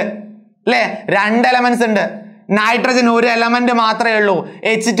 മൂലകങ്ങളുണ്ട് അല്ലെ, 2 എലമെന്റ്സ് ഉണ്ട്. നൈട്രജൻ ഒരു എലമെന്റ് മാത്രമേ ഉള്ളൂ.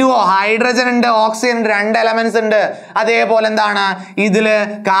 H2O ഹൈഡ്രജൻ ഉണ്ട്, ഓക്സിജൻ ഉണ്ട്, 2 എലമെന്റ്സ് ഉണ്ട്. അതേപോലെ എന്താണ് ഇതില്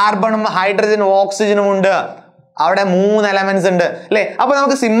കാർബണും ഹൈഡ്രജനും ഓക്സിജനും ഉണ്ട്, അവിടെ 3 എലമെന്റ്സ് ഉണ്ട് അല്ലെ. അപ്പൊ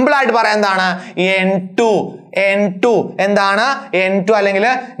നമുക്ക് സിമ്പിൾ ആയിട്ട് പറയാം എന്താണ് N2 എന്താണ് N2 അല്ലെങ്കിൽ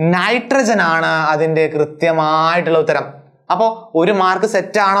നൈട്രജൻ ആണ് അതിന്റെ കൃത്യമായിട്ടുള്ള ഉത്തരം. അപ്പോ 1 മാർക്ക്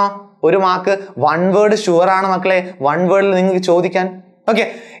സെറ്റ് ആണോ? 1 മാർക്ക് 1 വേർഡ് ഷുവർ ആണ് മക്കളെ, 1 വേർഡിൽ നിങ്ങൾക്ക് ചോദിക്കാൻ. ഓക്കെ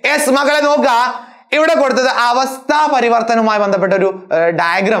യെസ് മക്കളെ, നോക്കുക ഇവിടെ കൊടുത്തത് അവസ്ഥാ പരിവർത്തനവുമായി ബന്ധപ്പെട്ട ഒരു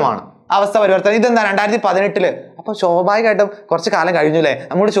ഡയഗ്രാം ആണ്. അവസ്ഥ പരിവർത്തനം ഇതെന്താ 2018. അപ്പൊ സ്വാഭാവികമായിട്ടും കുറച്ച് കാലം കഴിഞ്ഞു അല്ലേ,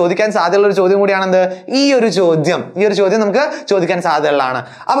 നമ്മോട് ചോദിക്കാൻ സാധ്യതയുള്ള ഒരു ചോദ്യം കൂടിയാണെന്ത് ഈ ഒരു ചോദ്യം നമുക്ക് ചോദിക്കാൻ സാധ്യതയുള്ളതാണ്.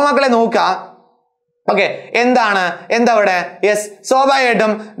 അപ്പൊ മക്കളെ നോക്കുക, ഓക്കെ എന്താ ഇവിടെ? യെസ്,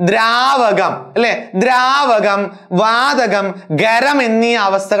 സ്വാഭാവികമായിട്ടും ദ്രാവകം അല്ലെ, ദ്രാവകം, വാതകം, ഖരം എന്നീ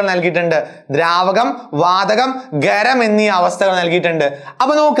അവസ്ഥകൾ നൽകിയിട്ടുണ്ട്. ദ്രാവകം, വാതകം, ഖരം എന്നീ അവസ്ഥകൾ നൽകിയിട്ടുണ്ട്.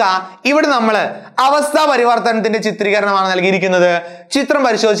 അപ്പൊ നോക്ക, ഇവിടെ നമ്മള് അവസ്ഥാ പരിവർത്തനത്തിന്റെ ചിത്രീകരണമാണ് നൽകിയിരിക്കുന്നത്. ചിത്രം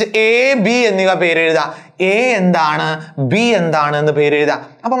പരിശോധിച്ച് A, B എന്നിവ പേരെഴുതുക. A എന്താണ്, B എന്താണ് എന്ന് പേരെഴുതുക.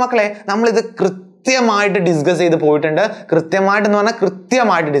 അപ്പൊ മക്കളെ നമ്മൾ ഇത് കൃത്യമായിട്ട് ഡിസ്കസ് ചെയ്ത് പോയിട്ടുണ്ട്.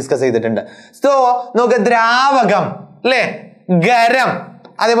 കൃത്യമായിട്ട് ഡിസ്കസ് ചെയ്തിട്ടുണ്ട്. സോ നോക്ക്, ദ്രാവകം അല്ലെ, ഖരം,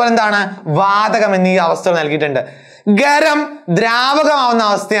 അതേപോലെ എന്താണ് വാതകം എന്നീ അവസ്ഥകൾ നൽകിയിട്ടുണ്ട്. ഖരം ദ്രാവകമാവുന്ന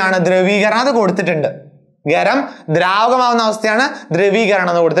അവസ്ഥയാണ് ദ്രവീകരണം, അത് കൊടുത്തിട്ടുണ്ട്. ഖരം ദ്രാവകമാവുന്ന അവസ്ഥയാണ്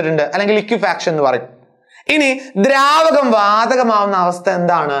ദ്രവീകരണം എന്ന് കൊടുത്തിട്ടുണ്ട്, അല്ലെങ്കിൽ ലിക്വിഫാക്ഷൻ എന്ന് പറയും. ഇനി ദ്രാവകം വാതകമാവുന്ന അവസ്ഥ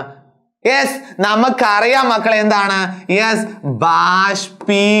എന്താണ്? യെസ്, നമുക്കറിയാം മക്കളെ എന്താണ്. യെസ്,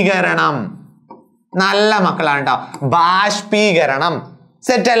 ബാഷ്പീകരണം. നല്ല മക്കളാണ് കേട്ടോ, ബാഷ്പീകരണം.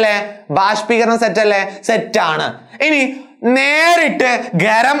 സെറ്റ് അല്ലേ? ബാഷ്പീകരണം സെറ്റ് അല്ലേ? സെറ്റാണ്. ഇനി നേരിട്ട്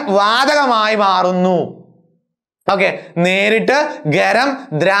ഖരം വാതകമായി മാറുന്നു. ഓക്കെ, നേരിട്ട് ഖരം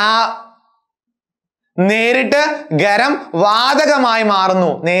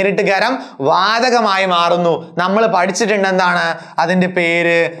വാതകമായി മാറുന്നു. നമ്മൾ പഠിച്ചിട്ടുണ്ട് എന്താണ് അതിന്റെ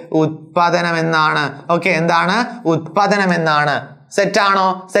പേര്? ഉത്പാദനം എന്നാണ്. ഓക്കെ, എന്താണ്? ഉത്പാദനം എന്നാണ്.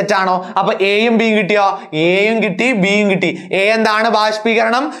 സെറ്റാണോ? അപ്പൊ എയും ബിയും കിട്ടിയോ? എയും കിട്ടി, ബിയും കിട്ടി. എ എന്താണ്?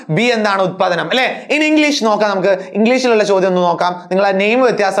 ബാഷ്പീകരണം. ബി എന്താണ്? ഉത്പാദനം അല്ലെ. ഇനി ഇംഗ്ലീഷ് നോക്കാം. നമുക്ക് ഇംഗ്ലീഷിലുള്ള ചോദ്യം ഒന്ന് നോക്കാം. നിങ്ങളെ name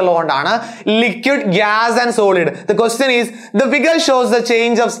വ്യത്യാസമുള്ളതുകൊണ്ടാണ്. Liquid, gas and solid. The question is the figure shows the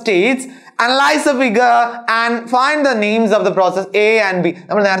change of States. Analyze the figure and find the names of the process A and B.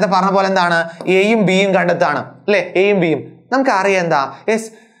 നമ്മൾ നേരത്തെ പറഞ്ഞ പോലെ എന്താണ് എയും ബിയും കണ്ടെത്താണ് അല്ലെ. എയും ബിയും നമുക്ക് അറിയാം എന്താ. യെസ്,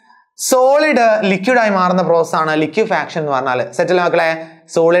 സോളിഡ് ലിക്വിഡായി മാറുന്ന പ്രോസസ് ആണ് ലിക്വിഫാക്ഷൻ എന്ന് പറഞ്ഞാൽ. സെറ്റ് അല്ലേ മക്കളെ?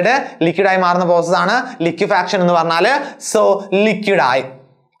 സോളിഡ് ലിക്വിഡായി മാറുന്ന പ്രോസസ് ആണ് ലിക്വിഫാക്ഷൻ എന്ന് പറഞ്ഞാല്. സോ ലിക്വിഡായി,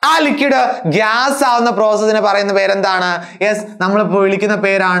 ആ ലിക്വിഡ് ഗ്യാസ് ആവുന്ന പ്രോസസ്സിനെ പറയുന്ന പേരെന്താണ്? യെസ്, നമ്മളിപ്പോൾ വിളിക്കുന്ന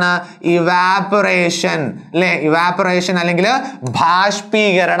പേരാണ് ഇവാപ്പറേഷൻ അല്ലെ. ഇവാപ്പറേഷൻ അല്ലെങ്കിൽ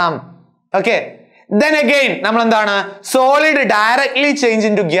ബാഷ്പീകരണം. ഓക്കെ, then again നമ്മൾ എന്താണ്? Solid directly change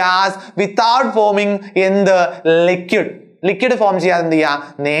in to gas without forming in the liquid form ചെയ്യാതെ എന്ത് ചെയ്യാ?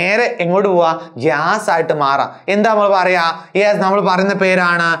 നേരെ എങ്ങോട്ട് പോവാ? ഗ്യാസ് ആയിട്ട് മാറാം. എന്താ നമ്മൾ പറയാ? യെസ്, നമ്മൾ പറയുന്ന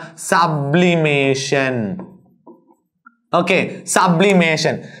പേരാണ് സബ്ലിമേഷൻ. Okay,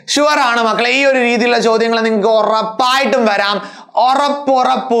 sublimation. ഷുവർ ആണ് മക്കളെ, ഈ ഒരു രീതിയിലുള്ള ചോദ്യങ്ങൾ നിങ്ങൾക്ക് ഉറപ്പായിട്ടും വരാം.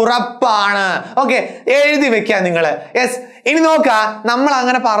 ഉറപ്പാണ്. ഓക്കെ, എഴുതി വെക്കാം നിങ്ങള്. യെസ്, ഇനി നോക്ക, നമ്മൾ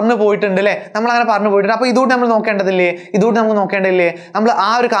അങ്ങനെ പറഞ്ഞു പോയിട്ടുണ്ട് അല്ലെ. അപ്പൊ ഇതുകൊണ്ട് നമ്മൾ നോക്കേണ്ടതില്ലേ? നമ്മൾ ആ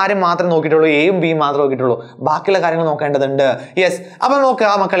ഒരു കാര്യം മാത്രം നോക്കിയിട്ടുള്ളൂ, എയും ബിയും മാത്രം നോക്കിയിട്ടുള്ളൂ. ബാക്കിയുള്ള കാര്യങ്ങൾ നോക്കേണ്ടതുണ്ട്. യെസ്, അപ്പൊ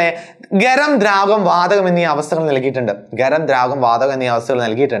നോക്കുക മക്കളെ, ഖരം, ദ്രാവകം, വാതകം എന്നീ അവസ്ഥകൾ നൽകിയിട്ടുണ്ട്.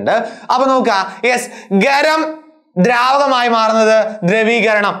 അപ്പൊ നോക്ക, യെസ്, ഖരം ദ്രാവകമായി മാറുന്നത്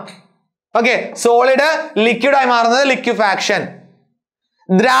ദ്രവീകരണം. ഓക്കെ, സോളിഡ് ലിക്വിഡായി മാറുന്നത് ലിക്വിഫാക്ഷൻ.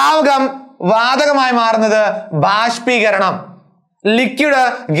 ദ്രാവകം വാതകമായി മാറുന്നത് ബാഷ്പീകരണം. ലിക്വിഡ്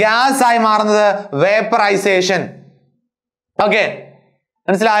ഗ്യാസ് ആയി മാറുന്നത് വേപ്പറൈസേഷൻ. ഓക്കെ,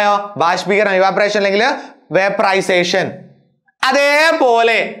 മനസ്സിലായോ? ബാഷ്പീകരണം ഇവാപ്പറേഷൻ അല്ലെങ്കിൽ വേപ്പറൈസേഷൻ.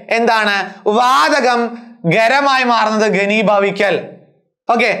 അതേപോലെ എന്താണ്? വാതകം ഖരമായി മാറുന്നത് ഘനീഭവിക്കൽ.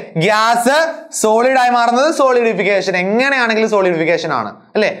 ഓക്കെ, ഗ്യാസ് സോളിഡായി മാറുന്നത് സോളിഡിഫിക്കേഷൻ. എങ്ങനെയാണെങ്കിലും സോളിഡിഫിക്കേഷൻ ആണ്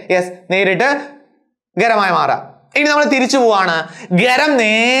അല്ലെ. യെസ്, നേരിട്ട് ഖരമായി മാറാം. ഇനി നമ്മൾ തിരിച്ചു പോവാണ്. ഖരം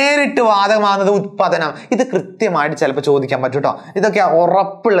നേരിട്ട് വാതകമാകുന്നത് ഉത്പാദനം. ഇത് കൃത്യമായിട്ട് ചിലപ്പോൾ ചോദിക്കാൻ പറ്റും കേട്ടോ. ഇതൊക്കെ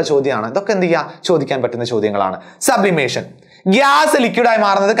ഉറപ്പുള്ള ചോദ്യമാണ്. ഇതൊക്കെ എന്ത് ചെയ്യാ? ചോദിക്കാൻ പറ്റുന്ന ചോദ്യങ്ങളാണ്. സബ്ലിമേഷൻ. ഗ്യാസ് ലിക്വിഡായി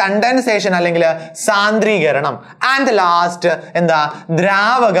മാറുന്നത് കണ്ടൻസേഷൻ അല്ലെങ്കിൽ സാന്ദ്രീകരണം. ആൻഡ് ലാസ്റ്റ് എന്താ?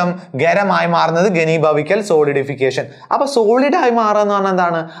 ദ്രാവകം ഖരമായി മാറുന്നത് ഘനീഭവിക്കൽ, സോളിഡിഫിക്കേഷൻ. അപ്പൊ സോളിഡായി മാറുക എന്ന് പറഞ്ഞാൽ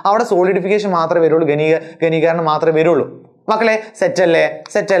എന്താണ്? അവിടെ സോളിഡിഫിക്കേഷൻ മാത്രമേ വരുള്ളൂ, ഘനീകരണം മാത്രമേ വരുള്ളൂ. മക്കളെ സെറ്റ് അല്ലേ?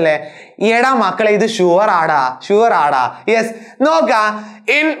 സെറ്റ് അല്ലേ? എടാ മക്കളെ ഇത് ഷുവർ ആടാ. യെസ്, നോക്ക,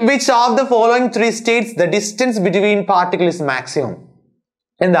 in which of the following 3 states the distance between particles is maximum?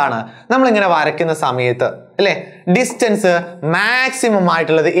 എന്താണ് നമ്മളിങ്ങനെ വരയ്ക്കുന്ന സമയത്ത് അല്ലേ, ഡിസ്റ്റൻസ് മാക്സിമം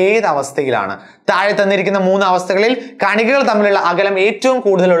ആയിട്ടുള്ളത് ഏത് അവസ്ഥയിലാണ്? താഴെ തന്നിരിക്കുന്ന 3 അവസ്ഥകളിൽ കണികകൾ തമ്മിലുള്ള അകലം ഏറ്റവും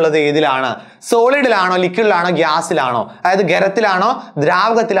കൂടുതലുള്ളത് ഏതിലാണ്? സോളിഡിലാണോ, ലിക്വിഡിലാണോ, ഗ്യാസിലാണോ? അതായത് ഖരത്തിലാണോ,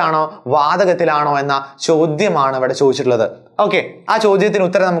 ദ്രാവകത്തിലാണോ, വാതകത്തിലാണോ എന്ന ചോദ്യമാണ് ഇവിടെ ചോദിച്ചിട്ടുള്ളത്. ഓക്കെ, ആ ചോദ്യത്തിന്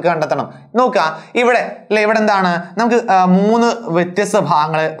ഉത്തരം നമുക്ക് കണ്ടെത്തണം. നോക്കുക, ഇവിടെ അല്ലെ, ഇവിടെ എന്താണ് നമുക്ക് 3 വ്യത്യസ്ത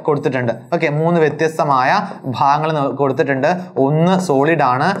ഭാഗങ്ങൾ കൊടുത്തിട്ടുണ്ട്. ഓക്കെ, 3 വ്യത്യസ്തമായ ഭാഗങ്ങൾ കൊടുത്തിട്ടുണ്ട്. ഒന്ന് സോളിഡ്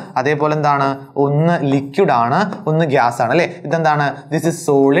ആണ്, അതേപോലെ എന്താണ്, ഒന്ന് ലിക്വിഡ് ആണ്, ഒന്ന് ഗ്യാസ് ആണ് അല്ലെ. ഇതെന്താണ്? ദിസ് ഇസ്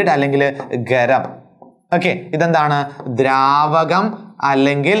സോളിഡ് അല്ലെങ്കിൽ ഖരം. ഓക്കെ, ഇതെന്താണ്? ദ്രാവകം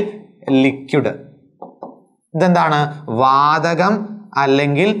അല്ലെങ്കിൽ ലിക്വിഡ്. ഇതെന്താണ്? വാതകം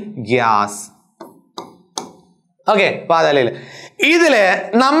അല്ലെങ്കിൽ ഗ്യാസ്. ഓക്കെ, വാതകയില് ഇതില്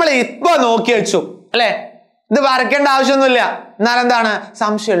നമ്മൾ ഇപ്പൊ നോക്കി വെച്ചു അല്ലെ, ഇത് വരയ്ക്കേണ്ട ആവശ്യമൊന്നുമില്ല. എന്നാലും എന്താണ്,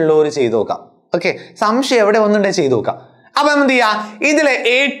 സംശയമുള്ളവർ ചെയ്തു നോക്കാം. ഓക്കെ, സംശയം എവിടെ ഒന്നുണ്ടെങ്കിൽ ചെയ്തു നോക്കാം. അപ്പൊ എന്ത് ചെയ്യാ, ഇതിലെ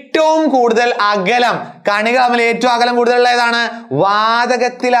ഏറ്റവും കൂടുതൽ അകലം, കണിക തമ്മിൽ ഏറ്റവും അകലം കൂടുതലുള്ള ഏതാണ്?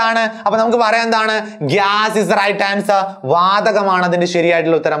 വാതകത്തിലാണ്. അപ്പൊ നമുക്ക് പറയാം എന്താണ്, ഗ്യാസ് ഇസ് റൈറ്റ് ആൻസർ. വാതകമാണ് അതിന്റെ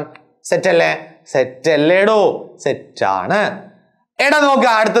ശരിയായിട്ടുള്ള ഉത്തരം. സെറ്റ് അല്ലേ? സെറ്റ് അല്ലേടോ? സെറ്റാണ്. എടാ നോക്ക,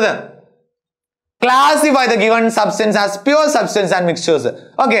 അടുത്തത് classify the given substance as pure substance and mixtures.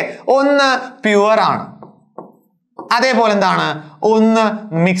 Okay, ഒന്ന് പ്യുവർ ആണ്, അതേപോലെ എന്താണ്, ഒന്ന്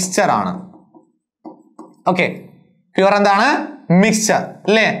മിക്സ്ചർ ആണ്. ഓക്കെ, പ്യുവർ എന്താണ്? മിക്സ്ചർ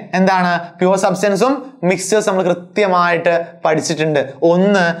അല്ലേ. എന്താണ് പ്യുവർ സബ്സ്റ്റൻസും മിക്സ്ചേഴ്സ് നമ്മൾ കൃത്യമായിട്ട് പഠിച്ചിട്ടുണ്ട്.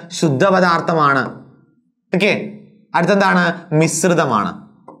 ഒന്ന് ശുദ്ധ പദാർത്ഥമാണ്. ഓക്കെ, അടുത്തെന്താണ്? മിശ്രിതമാണ്.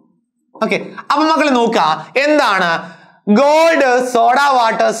 ഓക്കെ, അപ്പൊ മക്കൾ നോക്കുക, എന്താണ് gold, soda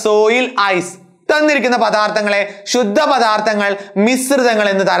water, soil, ice തന്നിരിക്കുന്ന പദാർത്ഥങ്ങളെ ശുദ്ധ പദാർത്ഥങ്ങൾ, മിശ്രിതങ്ങൾ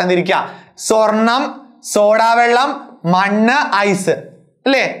എന്ന് തരംതിരിക്കുക. സ്വർണം, സോഡാവെള്ളം, മണ്ണ്, ഐസ്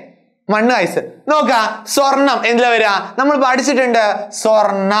അല്ലേ. മണ്ണ്, ഐസ്. നോക്ക, സ്വർണം എന്തിലാ വരിക? നമ്മൾ പഠിച്ചിട്ടുണ്ട്,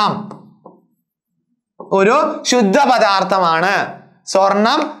 സ്വർണം ഒരു ശുദ്ധ പദാർത്ഥമാണ്.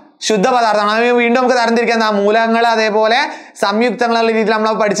 സ്വർണം ശുദ്ധ പദാർത്ഥമാണ്. വീണ്ടും നമുക്ക് തരംതിരിക്കാൻ മൂലകങ്ങൾ അതേപോലെ സംയുക്തങ്ങളുള്ള രീതിയിൽ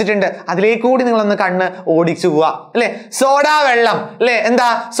നമ്മൾ പഠിച്ചിട്ടുണ്ട്. അതിലേക്ക് കൂടി നിങ്ങളൊന്ന് കണ്ണ് ഓടിച്ചു പോവാ അല്ലെ. സോഡാ വെള്ളം അല്ലെ, എന്താ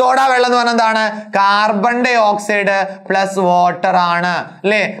സോഡാ വെള്ളം എന്ന് പറഞ്ഞാൽ എന്താണ്? Carbon dye oxide plus water ആണ്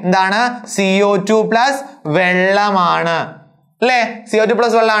അല്ലെ. എന്താണ്? CO2 പ്ലസ് വെള്ളമാണ് അല്ലെ. CO2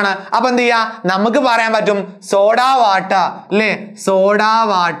 പ്ലസ് വെള്ളമാണ്. അപ്പൊ എന്ത് ചെയ്യാ, നമുക്ക് പറയാൻ പറ്റും സോഡാ വാട്ടർ അല്ലെ. സോഡാ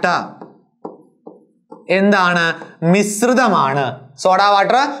വാട്ടർ എന്താണ്? മിശ്രിതമാണ്. സോഡാ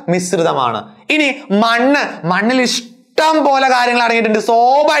വാട്ടർ മിശ്രിതമാണ്. ഇനി മണ്ണ്, മണ്ണിൽ ഇഷ്ടം പോലെ കാര്യങ്ങൾ അടങ്ങിയിട്ടുണ്ട്.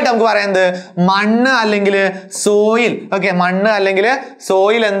 സ്വാഭാവികമായിട്ട് നമുക്ക് പറയുന്നത് മണ്ണ് അല്ലെങ്കിൽ സോയിൽ. ഓക്കെ, മണ്ണ് അല്ലെങ്കിൽ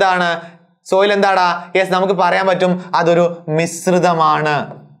സോയിൽ എന്താണ്? സോയിൽ എന്താടാ? യെസ്, നമുക്ക് പറയാൻ പറ്റും അതൊരു മിശ്രിതമാണ്.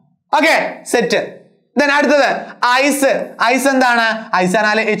 Okay, set. ദെൻ അടുത്തത് ഐസ്. ഐസ് എന്താണ്? ഐസ്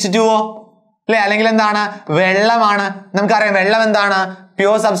എന്നാൽ H2O അല്ലെ, അല്ലെങ്കിൽ എന്താണ്? വെള്ളമാണ്. നമുക്കറിയാം വെള്ളം എന്താണ്?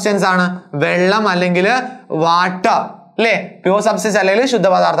 പ്യുവർ സബ്സ്റ്റൻസ് ആണ്. വെള്ളം അല്ലെങ്കിൽ വാട്ടർ അല്ലെ, പ്യുവർ സബ്സ്റ്റൻസ് അല്ലെങ്കിൽ ശുദ്ധ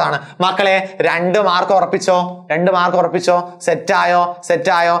പദാർത്ഥമാണ്. മക്കളെ 2 മാർക്ക് ഉറപ്പിച്ചോ? 2 മാർക്ക് ഉറപ്പിച്ചോ? സെറ്റായോ?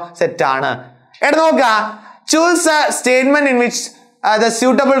 സെറ്റായോ? സെറ്റാണ്. എടാ നോക്ക, choose A statement in which the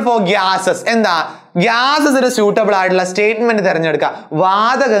suitable for gases. എന്താ? ഗ്യാസസിന് സ്യൂട്ടബിൾ ആയിട്ടുള്ള സ്റ്റേറ്റ്മെന്റ് തിരഞ്ഞെടുക്കുക.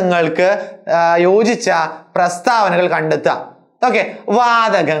 വാതകങ്ങൾക്ക് യോജിച്ച പ്രസ്താവനകൾ കണ്ടെത്തുക. ഓക്കെ,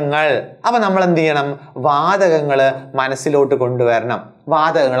 വാതകങ്ങൾ. അപ്പൊ നമ്മൾ എന്ത് ചെയ്യണം? വാതകങ്ങൾ മനസ്സിലോട്ട് കൊണ്ടുവരണം.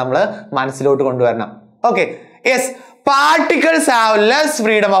 വാതകങ്ങൾ നമ്മൾ മനസ്സിലോട്ട് കൊണ്ടുവരണം. Okay, yes. Particles have less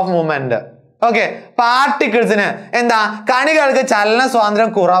freedom of movement. Okay, പാർട്ടിക്കിൾസിന് എന്താ? കണികൾക്ക് ചലന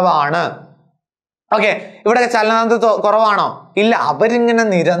സ്വാതന്ത്ര്യം കുറവാണ്. ഓക്കെ, ഇവിടെ ചലന കുറവാണോ? ഇല്ല, അവരിങ്ങനെ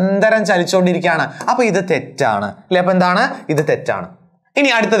നിരന്തരം ചലിച്ചുകൊണ്ടിരിക്കുകയാണ്. അപ്പൊ ഇത് തെറ്റാണ് അല്ലെ. അപ്പൊ എന്താണ്? ഇത് തെറ്റാണ്. ഇനി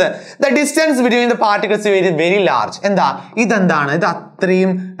അടുത്തത്, the distance between the particles very large. എന്താ? ഇതെന്താണ്? ഇത്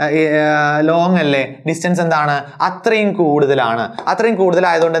അത്രയും ലോങ് അല്ലേ. ഡിസ്റ്റൻസ് എന്താണ്? അത്രയും കൂടുതലാണ്. അത്രയും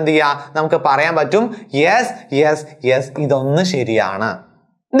കൂടുതലായതുകൊണ്ട് എന്ത് ചെയ്യാ, നമുക്ക് പറയാൻ പറ്റും യെസ് യെസ് യെസ്, ഇതൊന്ന് ശരിയാണ്.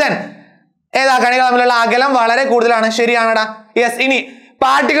 ദെൻ ഏതാ? കണികൾ തമ്മിലുള്ള അകലം വളരെ കൂടുതലാണ്. ശരിയാണടാ. യെസ്. ഇനി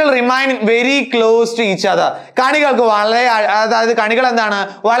particle remain very close to each other. കണികൾക്ക് വളരെ, അതായത് കണികൾ എന്താണ്?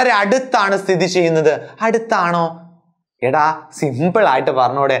 വളരെ അടുത്താണ് സ്ഥിതി ചെയ്യുന്നത്. അടുത്താണോ? എടാ സിമ്പിൾ ആയിട്ട്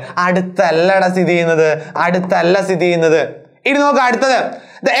പറഞ്ഞോടെ, അടുത്തല്ലടാ സ്ഥിതി ചെയ്യുന്നത്. അടുത്തല്ല സ്ഥിതി ചെയ്യുന്നത്. ഇനി നോക്കാം അടുത്തത്,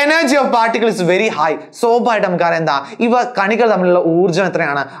 the energy of particle is very high. സ്വാഭാവികമായിട്ട് നമുക്കറിയാം എന്താ, ഇവ കണികൾ തമ്മിലുള്ള ഊർജ്ജം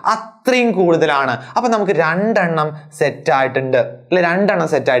എത്രയാണ്? അത്രയും കൂടുതലാണ്. അപ്പൊ നമുക്ക് 2 എണ്ണം സെറ്റ് ആയിട്ടുണ്ട് അല്ലെ. 2 എണ്ണം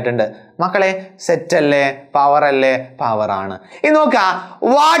സെറ്റ് ആയിട്ടുണ്ട്. മക്കളെ സെറ്റ് അല്ലേ? പവർ അല്ലേ? പവർ ആണ്. ഇനി നോക്കാം,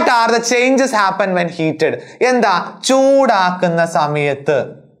 what are the changes happen when heated. എന്താ? ചൂടാക്കുന്ന സമയത്ത്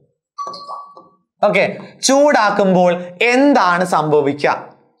ഓക്കെ, ചൂടാക്കുമ്പോൾ എന്താണ് സംഭവിക്കുക?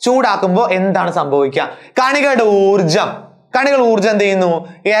 ചൂടാക്കുമ്പോൾ എന്താണ് സംഭവിക്കുക? കണികളുടെ ഊർജം എന്ത് ചെയ്യുന്നു?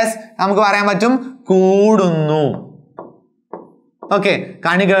 യെസ്, നമുക്ക് പറയാൻ പറ്റും കൂടുന്നു. ഓക്കെ,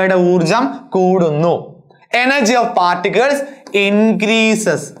 കണികളുടെ ഊർജം കൂടുന്നു. Energy of particles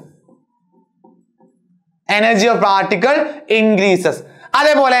increases. Energy of particle increases.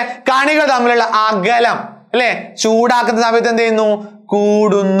 അതേപോലെ കണികൾ തമ്മിലുള്ള അകലം അല്ലെ ചൂടാക്കുന്ന സമയത്ത് എന്ത് ചെയ്യുന്നു?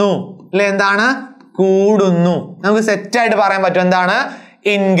 കൂടുന്നു അല്ലെ? എന്താണ്? കൂടുന്നു. നമുക്ക് സെറ്റ് ആയിട്ട് പറയാൻ പറ്റും എന്താണ്?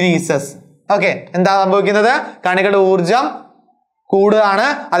 ഇൻക്രീസസ്. ഓക്കെ, എന്താ സംഭവിക്കുന്നത്? കണികളുടെ ഊർജം കൂടുകയാണ്.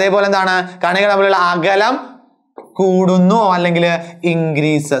 അതേപോലെ എന്താണ്? കണികൾ തമ്മിലുള്ള അകലം കൂടുന്നു അല്ലെങ്കിൽ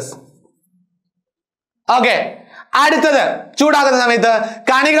ഇൻക്രീസസ്. ഓക്കെ, അടുത്തത് ചൂടാക്കുന്ന സമയത്ത്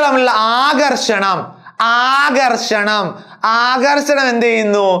കണികൾ തമ്മിലുള്ള ആകർഷണം എന്ത്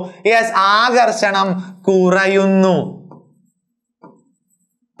ചെയ്യുന്നു? യെസ്, ആകർഷണം കുറയുന്നു.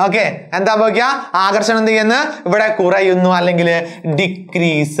 ഓക്കെ, എന്താ സംഭവിക്കുക? ആകർഷണം എന്ത് ചെയ്യുന്നു? ഇവിടെ കുറയുന്നു അല്ലെങ്കിൽ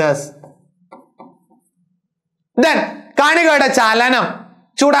ഡിക്രീസസ്. ദെൻ കണികളുടെ ചലനം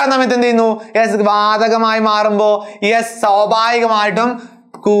ചൂടാകുന്ന സമയത്ത് എന്ത് ചെയ്യുന്നു? യെസ്, വാതകമായി മാറുമ്പോ യെസ് സ്വാഭാവികമായിട്ടും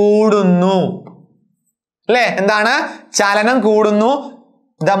കൂടുന്നു അല്ലെ? എന്താണ്? ചലനം കൂടുന്നു.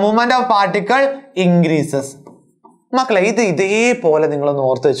 The movement of particle increases. മക്കളെ, ഇത് ഇതേപോലെ നിങ്ങളൊന്ന്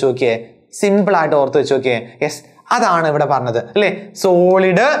ഓർത്ത് വെച്ച് നോക്കിയേ. സിമ്പിൾ ആയിട്ട് ഓർത്ത് വെച്ച് നോക്കിയേ. യെസ്, അതാണ് ഇവിടെ പറഞ്ഞത് അല്ലെ?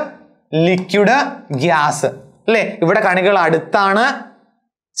 സോളിഡ്, ലിക്വിഡ്, ഗ്യാസ് അല്ലെ? ഇവിടെ കണികൾ അടുത്താണ്,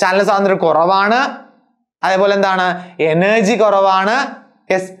 ചലന സ്വാതന്ത്ര്യം കുറവാണ്, അതേപോലെ എന്താണ്? എനർജി കുറവാണ്.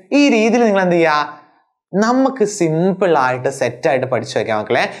 യെസ്, ഈ രീതിയിൽ നിങ്ങൾ എന്ത് ചെയ്യുക? നമുക്ക് സിമ്പിൾ ആയിട്ട് സെറ്റ് ആയിട്ട് പഠിച്ചു വെക്കാം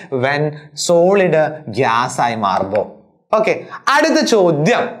മക്കളെ, വെൻ സോളിഡ് ഗ്യാസ് ആയി മാറുമ്പോൾ. ഓക്കെ, അടുത്ത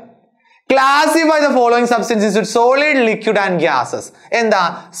ചോദ്യം, classify the following substances with solid, liquid and gases. എന്താ?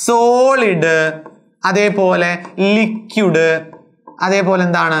 സോളിഡ്, അതേപോലെ ലിക്വിഡ്, അതേപോലെ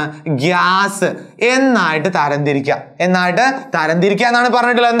എന്താണ്? ഗ്യാസ് എന്നായിട്ട് തരംതിരിക്കുക എന്നാണ്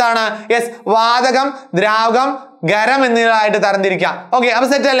പറഞ്ഞിട്ടുള്ളത്. എന്താണ്? യെസ്, വാതകം, ദ്രാവകം, ഖരം എന്നിവയായിട്ട് തരംതിരിക്കാം. ഓക്കെ, അപ്പൊ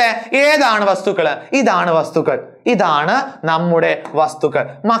സെറ്റ് അല്ലേ? ഏതാണ് വസ്തുക്കള്? ഇതാണ് നമ്മുടെ വസ്തുക്കൾ.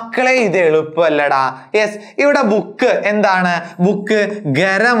 മക്കളെ, ഇത് എളുപ്പമല്ലടാ. യെസ്, ഇവിടെ ബുക്ക് എന്താണ്? ബുക്ക്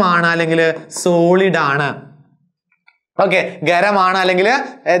ഖരമാണ് അല്ലെങ്കിൽ സോളിഡ് ആണ്. ഓക്കെ, ഖരമാണ് അല്ലെങ്കിൽ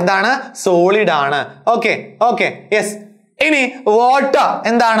എന്താണ്? സോളിഡ് ആണ്. Okay, yes. ഇനി വാട്ടർ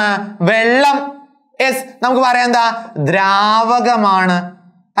എന്താണ്? വെള്ളം. യെസ്, നമുക്ക് പറയാം എന്താ? ദ്രാവകമാണ്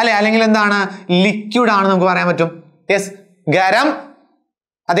അല്ലെ? അല്ലെങ്കിൽ എന്താണ്? ലിക്വിഡ് ആണ് നമുക്ക് പറയാൻ പറ്റും. യെസ്, ഖരം,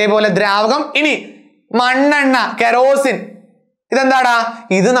 അതേപോലെ ദ്രാവകം. ഇനി മണ്ണെണ്ണ, കെറോസിൻ, ഇതെന്താടാ?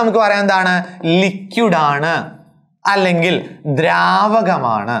 ഇത് നമുക്ക് പറയാം എന്താണ്? ലിക്വിഡ് ആണ് അല്ലെങ്കിൽ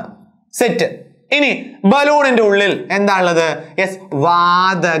ദ്രാവകമാണ്. സെറ്റ്. ഇനി ബലൂണിന്റെ ഉള്ളിൽ എന്താണുള്ളത്? യെസ്,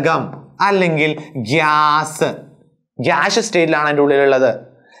 വാതകം അല്ലെങ്കിൽ ഗ്യാസ് സ്റ്റേറ്റിലാണ് അതിൻ്റെ ഉള്ളിലുള്ളത്.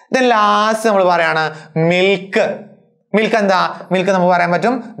 ദെൻ ലാസ്റ്റ് നമ്മൾ പറയാണ് മിൽക്ക്. എന്താ? മിൽക്ക് നമുക്ക് പറയാൻ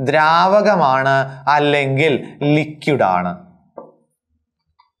പറ്റും ദ്രാവകമാണ് അല്ലെങ്കിൽ ലിക്വിഡ് ആണ്.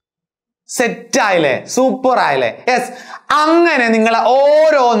 സെറ്റ് ആയില്ലേ? സൂപ്പർ ആയില്ലേ? യെസ്, അങ്ങനെ നിങ്ങൾ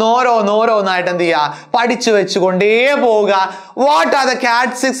ഓരോന്നായിട്ട് എന്ത് ചെയ്യുക? പഠിച്ചു വെച്ചുകൊണ്ടേ പോവുക. What are the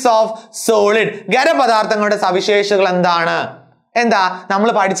characteristics of solid? ഖരപദാർത്ഥങ്ങളുടെ സവിശേഷതകൾ എന്താണ്? എന്താ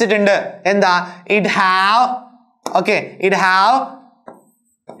നമ്മൾ പഠിച്ചിട്ടുണ്ട്? എന്താ? ഇറ്റ് ഹാവ്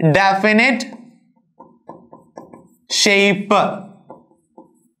ഡെഫിനിറ്റ് ഷേപ്പ്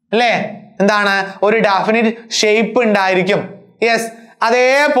അല്ലേ? എന്താണ്? ഒരു ഡെഫിനിറ്റ് ഷേപ്പ് ഉണ്ടായിരിക്കും. യെസ്,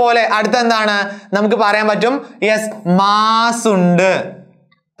 അതേപോലെ അടുത്ത എന്താണ്? നമുക്ക് പറയാൻ പറ്റും യെസ്, മാസ് ഉണ്ട്.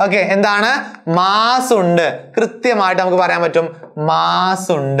 ഓക്കെ, എന്താണ്? മാസ് ഉണ്ട്. കൃത്യമായിട്ട് നമുക്ക് പറയാൻ പറ്റും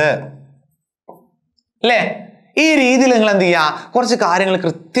മാസ് ഉണ്ട് അല്ലേ? ഈ രീതിയിൽ നിങ്ങൾ എന്ത് ചെയ്യുക? കുറച്ച് കാര്യങ്ങൾ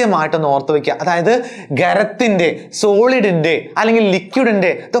കൃത്യമായിട്ടൊന്ന് ഓർത്ത് വെക്കുക. അതായത് ഖരത്തിന്റെ, സോളിഡിന്റെ അല്ലെങ്കിൽ ലിക്വിഡിന്റെ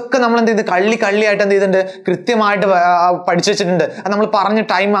ഇതൊക്കെ നമ്മൾ എന്ത് ചെയ്ത് കള്ളിയായിട്ട് എന്ത് ചെയ്തിട്ടുണ്ട്? കൃത്യമായിട്ട് പഠിച്ചു വെച്ചിട്ടുണ്ട്. അത് നമ്മൾ പറഞ്ഞ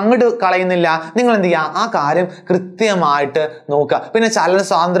ടൈം അങ്ങോട്ട് കളയുന്നില്ല. നിങ്ങൾ എന്ത് ചെയ്യുക? ആ കാര്യം കൃത്യമായിട്ട് നോക്കുക. പിന്നെ ചലന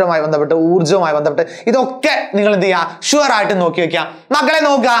സ്വാതന്ത്ര്യവുമായി ബന്ധപ്പെട്ട്, ഊർജ്ജവുമായി ബന്ധപ്പെട്ട് ഇതൊക്കെ നിങ്ങൾ എന്ത് ചെയ്യുക? ഷുവർ ആയിട്ട് നോക്കി വെക്കുക. മക്കളെ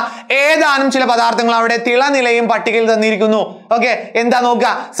നോക്കുക, ഏതാനും ചില പദാർത്ഥങ്ങൾ അവിടെ തിളനിലയും പട്ടികയിൽ തന്നിരിക്കുന്നു. ഓക്കെ, എന്താ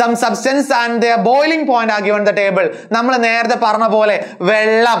നോക്കുക? Some substance and the boiling point are given the table. നമ്മൾ നേരത്തെ പറഞ്ഞ പോലെ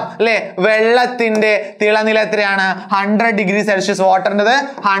വെള്ളം അല്ലെ? വെള്ളത്തിന്റെ തിളനില എത്രയാണ്? 100 ഡിഗ്രി സെൽഷ്യസ്. വാട്ടറിൻ്റെത്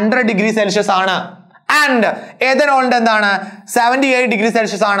 100 ഡിഗ്രി സെൽഷ്യസ് ആണ്. ആൻഡ് എഥനോളിന്റെ എന്താണ്? 78 ഡിഗ്രി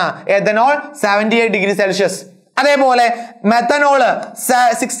സെൽഷ്യസ് ആണ്. Ethanol 78 degree Celsius. അതേപോലെ methanol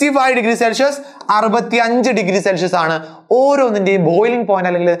 65 degree Celsius, 65 degree Celsius ആണ്. ഓരോന്നിന്റെയും ബോയിലിംഗ് പോയിന്റ്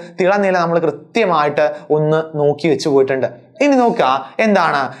അല്ലെങ്കിൽ തിളനില നമ്മൾ കൃത്യമായിട്ട് ഒന്ന് നോക്കി വെച്ച് പോയിട്ടുണ്ട്. ഇനി നോക്കുക,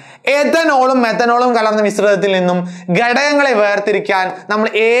 എന്താണ്? എഥനോളും മെത്തനോളും കലർന്ന മിശ്രിതത്തിൽ നിന്നും ഘടകങ്ങളെ വേർതിരിക്കാൻ നമ്മൾ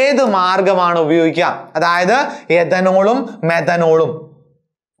ഏത് മാർഗമാണ് ഉപയോഗിക്കുക? അതായത് എഥനോളും മെത്തനോളും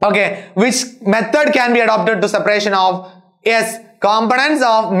Okay, which method can be adopted to separation of components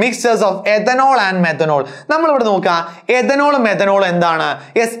of mixtures of ethanol and methanol? നമ്മൾ ഇവിടെ നോക്കുക എഥനോളും മെഥനോളും എന്താണ്?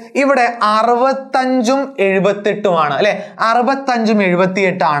 ഇവിടെ 65ഉം 78ഉം ആണ് അല്ലെ. 65ഉം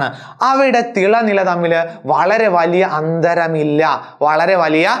 78 ആണ്. അവയുടെ തിളനില തമ്മിൽ വളരെ വലിയ അന്തരമില്ല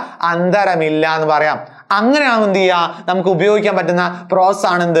എന്ന് പറയാം. അങ്ങനെയാണ് എന്ത് ചെയ്യുക, നമുക്ക് ഉപയോഗിക്കാൻ പറ്റുന്ന പ്രോസസ്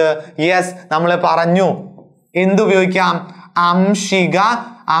ആണ് എന്ത്? നമ്മൾ പറഞ്ഞു എന്ത് ഉപയോഗിക്കാം? അംശിക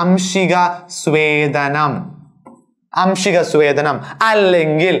സ്വേദനം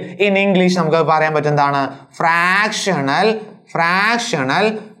അല്ലെങ്കിൽ in English നമുക്ക് പറയാൻ പറ്റുന്നതാണ് fractional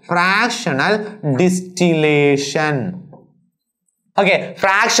distillation. Okay,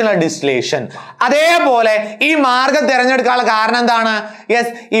 fractional distillation. അതേപോലെ ഈ മാർഗം തിരഞ്ഞെടുക്കാനുള്ള കാരണം എന്താണ്?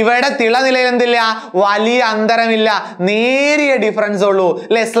 ഇവിടെ തിളനിലയിൽ എന്തില്ല, വലിയ അന്തരമില്ല, നേരിയ ഡിഫറൻസ് ഉള്ളൂ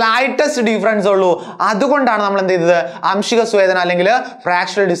അല്ലെ, സ്ലൈറ്റസ്റ്റ് ഡിഫറൻസ് ഉള്ളൂ. അതുകൊണ്ടാണ് നമ്മൾ എന്ത് ചെയ്തത്, അംശിക സ്വേദനം അല്ലെങ്കിൽ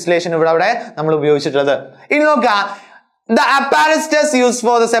ഫ്രാക്ഷണൽ ഡിസ്റ്റിലേഷൻ ഇവിടെ നമ്മൾ ഉപയോഗിച്ചിട്ടുള്ളത്. ഇനി നോക്കുക, the apparatus used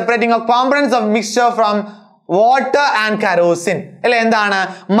for the separating of components of mixture from water and kerosene അല്ലെ, എന്താണ്?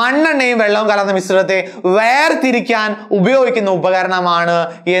 മണ്ണെണ്ണയും വെള്ളവും കലർന്ന മിശ്രിതത്തെ വേർതിരിക്കാൻ ഉപയോഗിക്കുന്ന ഉപകരണമാണ്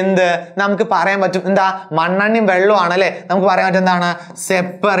എന്ത്? നമുക്ക് പറയാൻ പറ്റും എന്താ? മണ്ണെണ്ണയും വെള്ളമാണ് അല്ലെ, നമുക്ക് പറയാൻ പറ്റും എന്താണ്?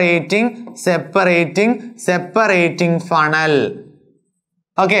 separating funnel.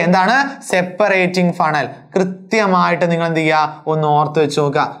 ഓക്കെ, എന്താണ് സെപ്പറേറ്റിംഗ് ഫണൽ? കൃത്യമായിട്ട് നിങ്ങൾ എന്ത് ചെയ്യുക, ഒന്ന് ഓർത്ത് വെച്ച്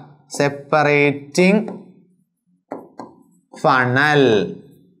നോക്കുക. Separating funnel,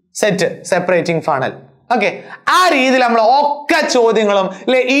 separating funnel. Okay, ആ രീതിയിൽ നമ്മൾ ഒക്കെ ചോദ്യങ്ങളും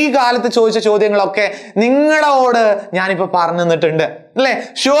അല്ലെ, ഈ കാലത്ത് ചോദിച്ച ചോദ്യങ്ങളൊക്കെ നിങ്ങളോട് ഞാനിപ്പോ പറഞ്ഞു തന്നിട്ടുണ്ട് അല്ലെ.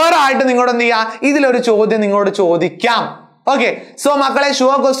 ഷുവർ ആയിട്ട് നിങ്ങളോട് എന്ത് ചെയ്യാം, ഇതിലൊരു ചോദ്യം നിങ്ങളോട് ചോദിക്കാം. ഓക്കെ, സോ മക്കളെ,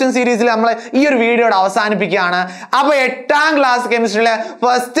 ഷുവർ ക്വസ്റ്റ്യൻ സീരീസിൽ നമ്മൾ ഈ ഒരു വീഡിയോയുടെ അവസാനിപ്പിക്കുകയാണ്. അപ്പൊ 8ാം ക്ലാസ് കെമിസ്ട്രിയിലെ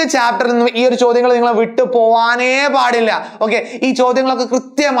ഫസ്റ്റ് ചാപ്റ്ററിൽ നിന്നും ഈ ഒരു ചോദ്യങ്ങൾ നിങ്ങൾ വിട്ടു പോവാനേ പാടില്ല. ഓക്കെ, ഈ ചോദ്യങ്ങളൊക്കെ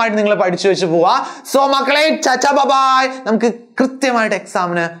കൃത്യമായിട്ട് നിങ്ങൾ പഠിച്ചു വെച്ച് പോവാ. സോ മക്കളെ, ചച്ചാ ബൈ. നമുക്ക് കൃത്യമായിട്ട്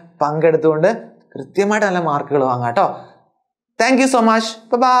എക്സാമിന് പങ്കെടുത്തുകൊണ്ട് കൃത്യമായിട്ട് നല്ല മാർക്കുകൾ വാങ്ങാം കേട്ടോ. Thank you so much.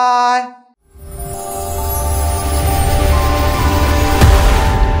 By.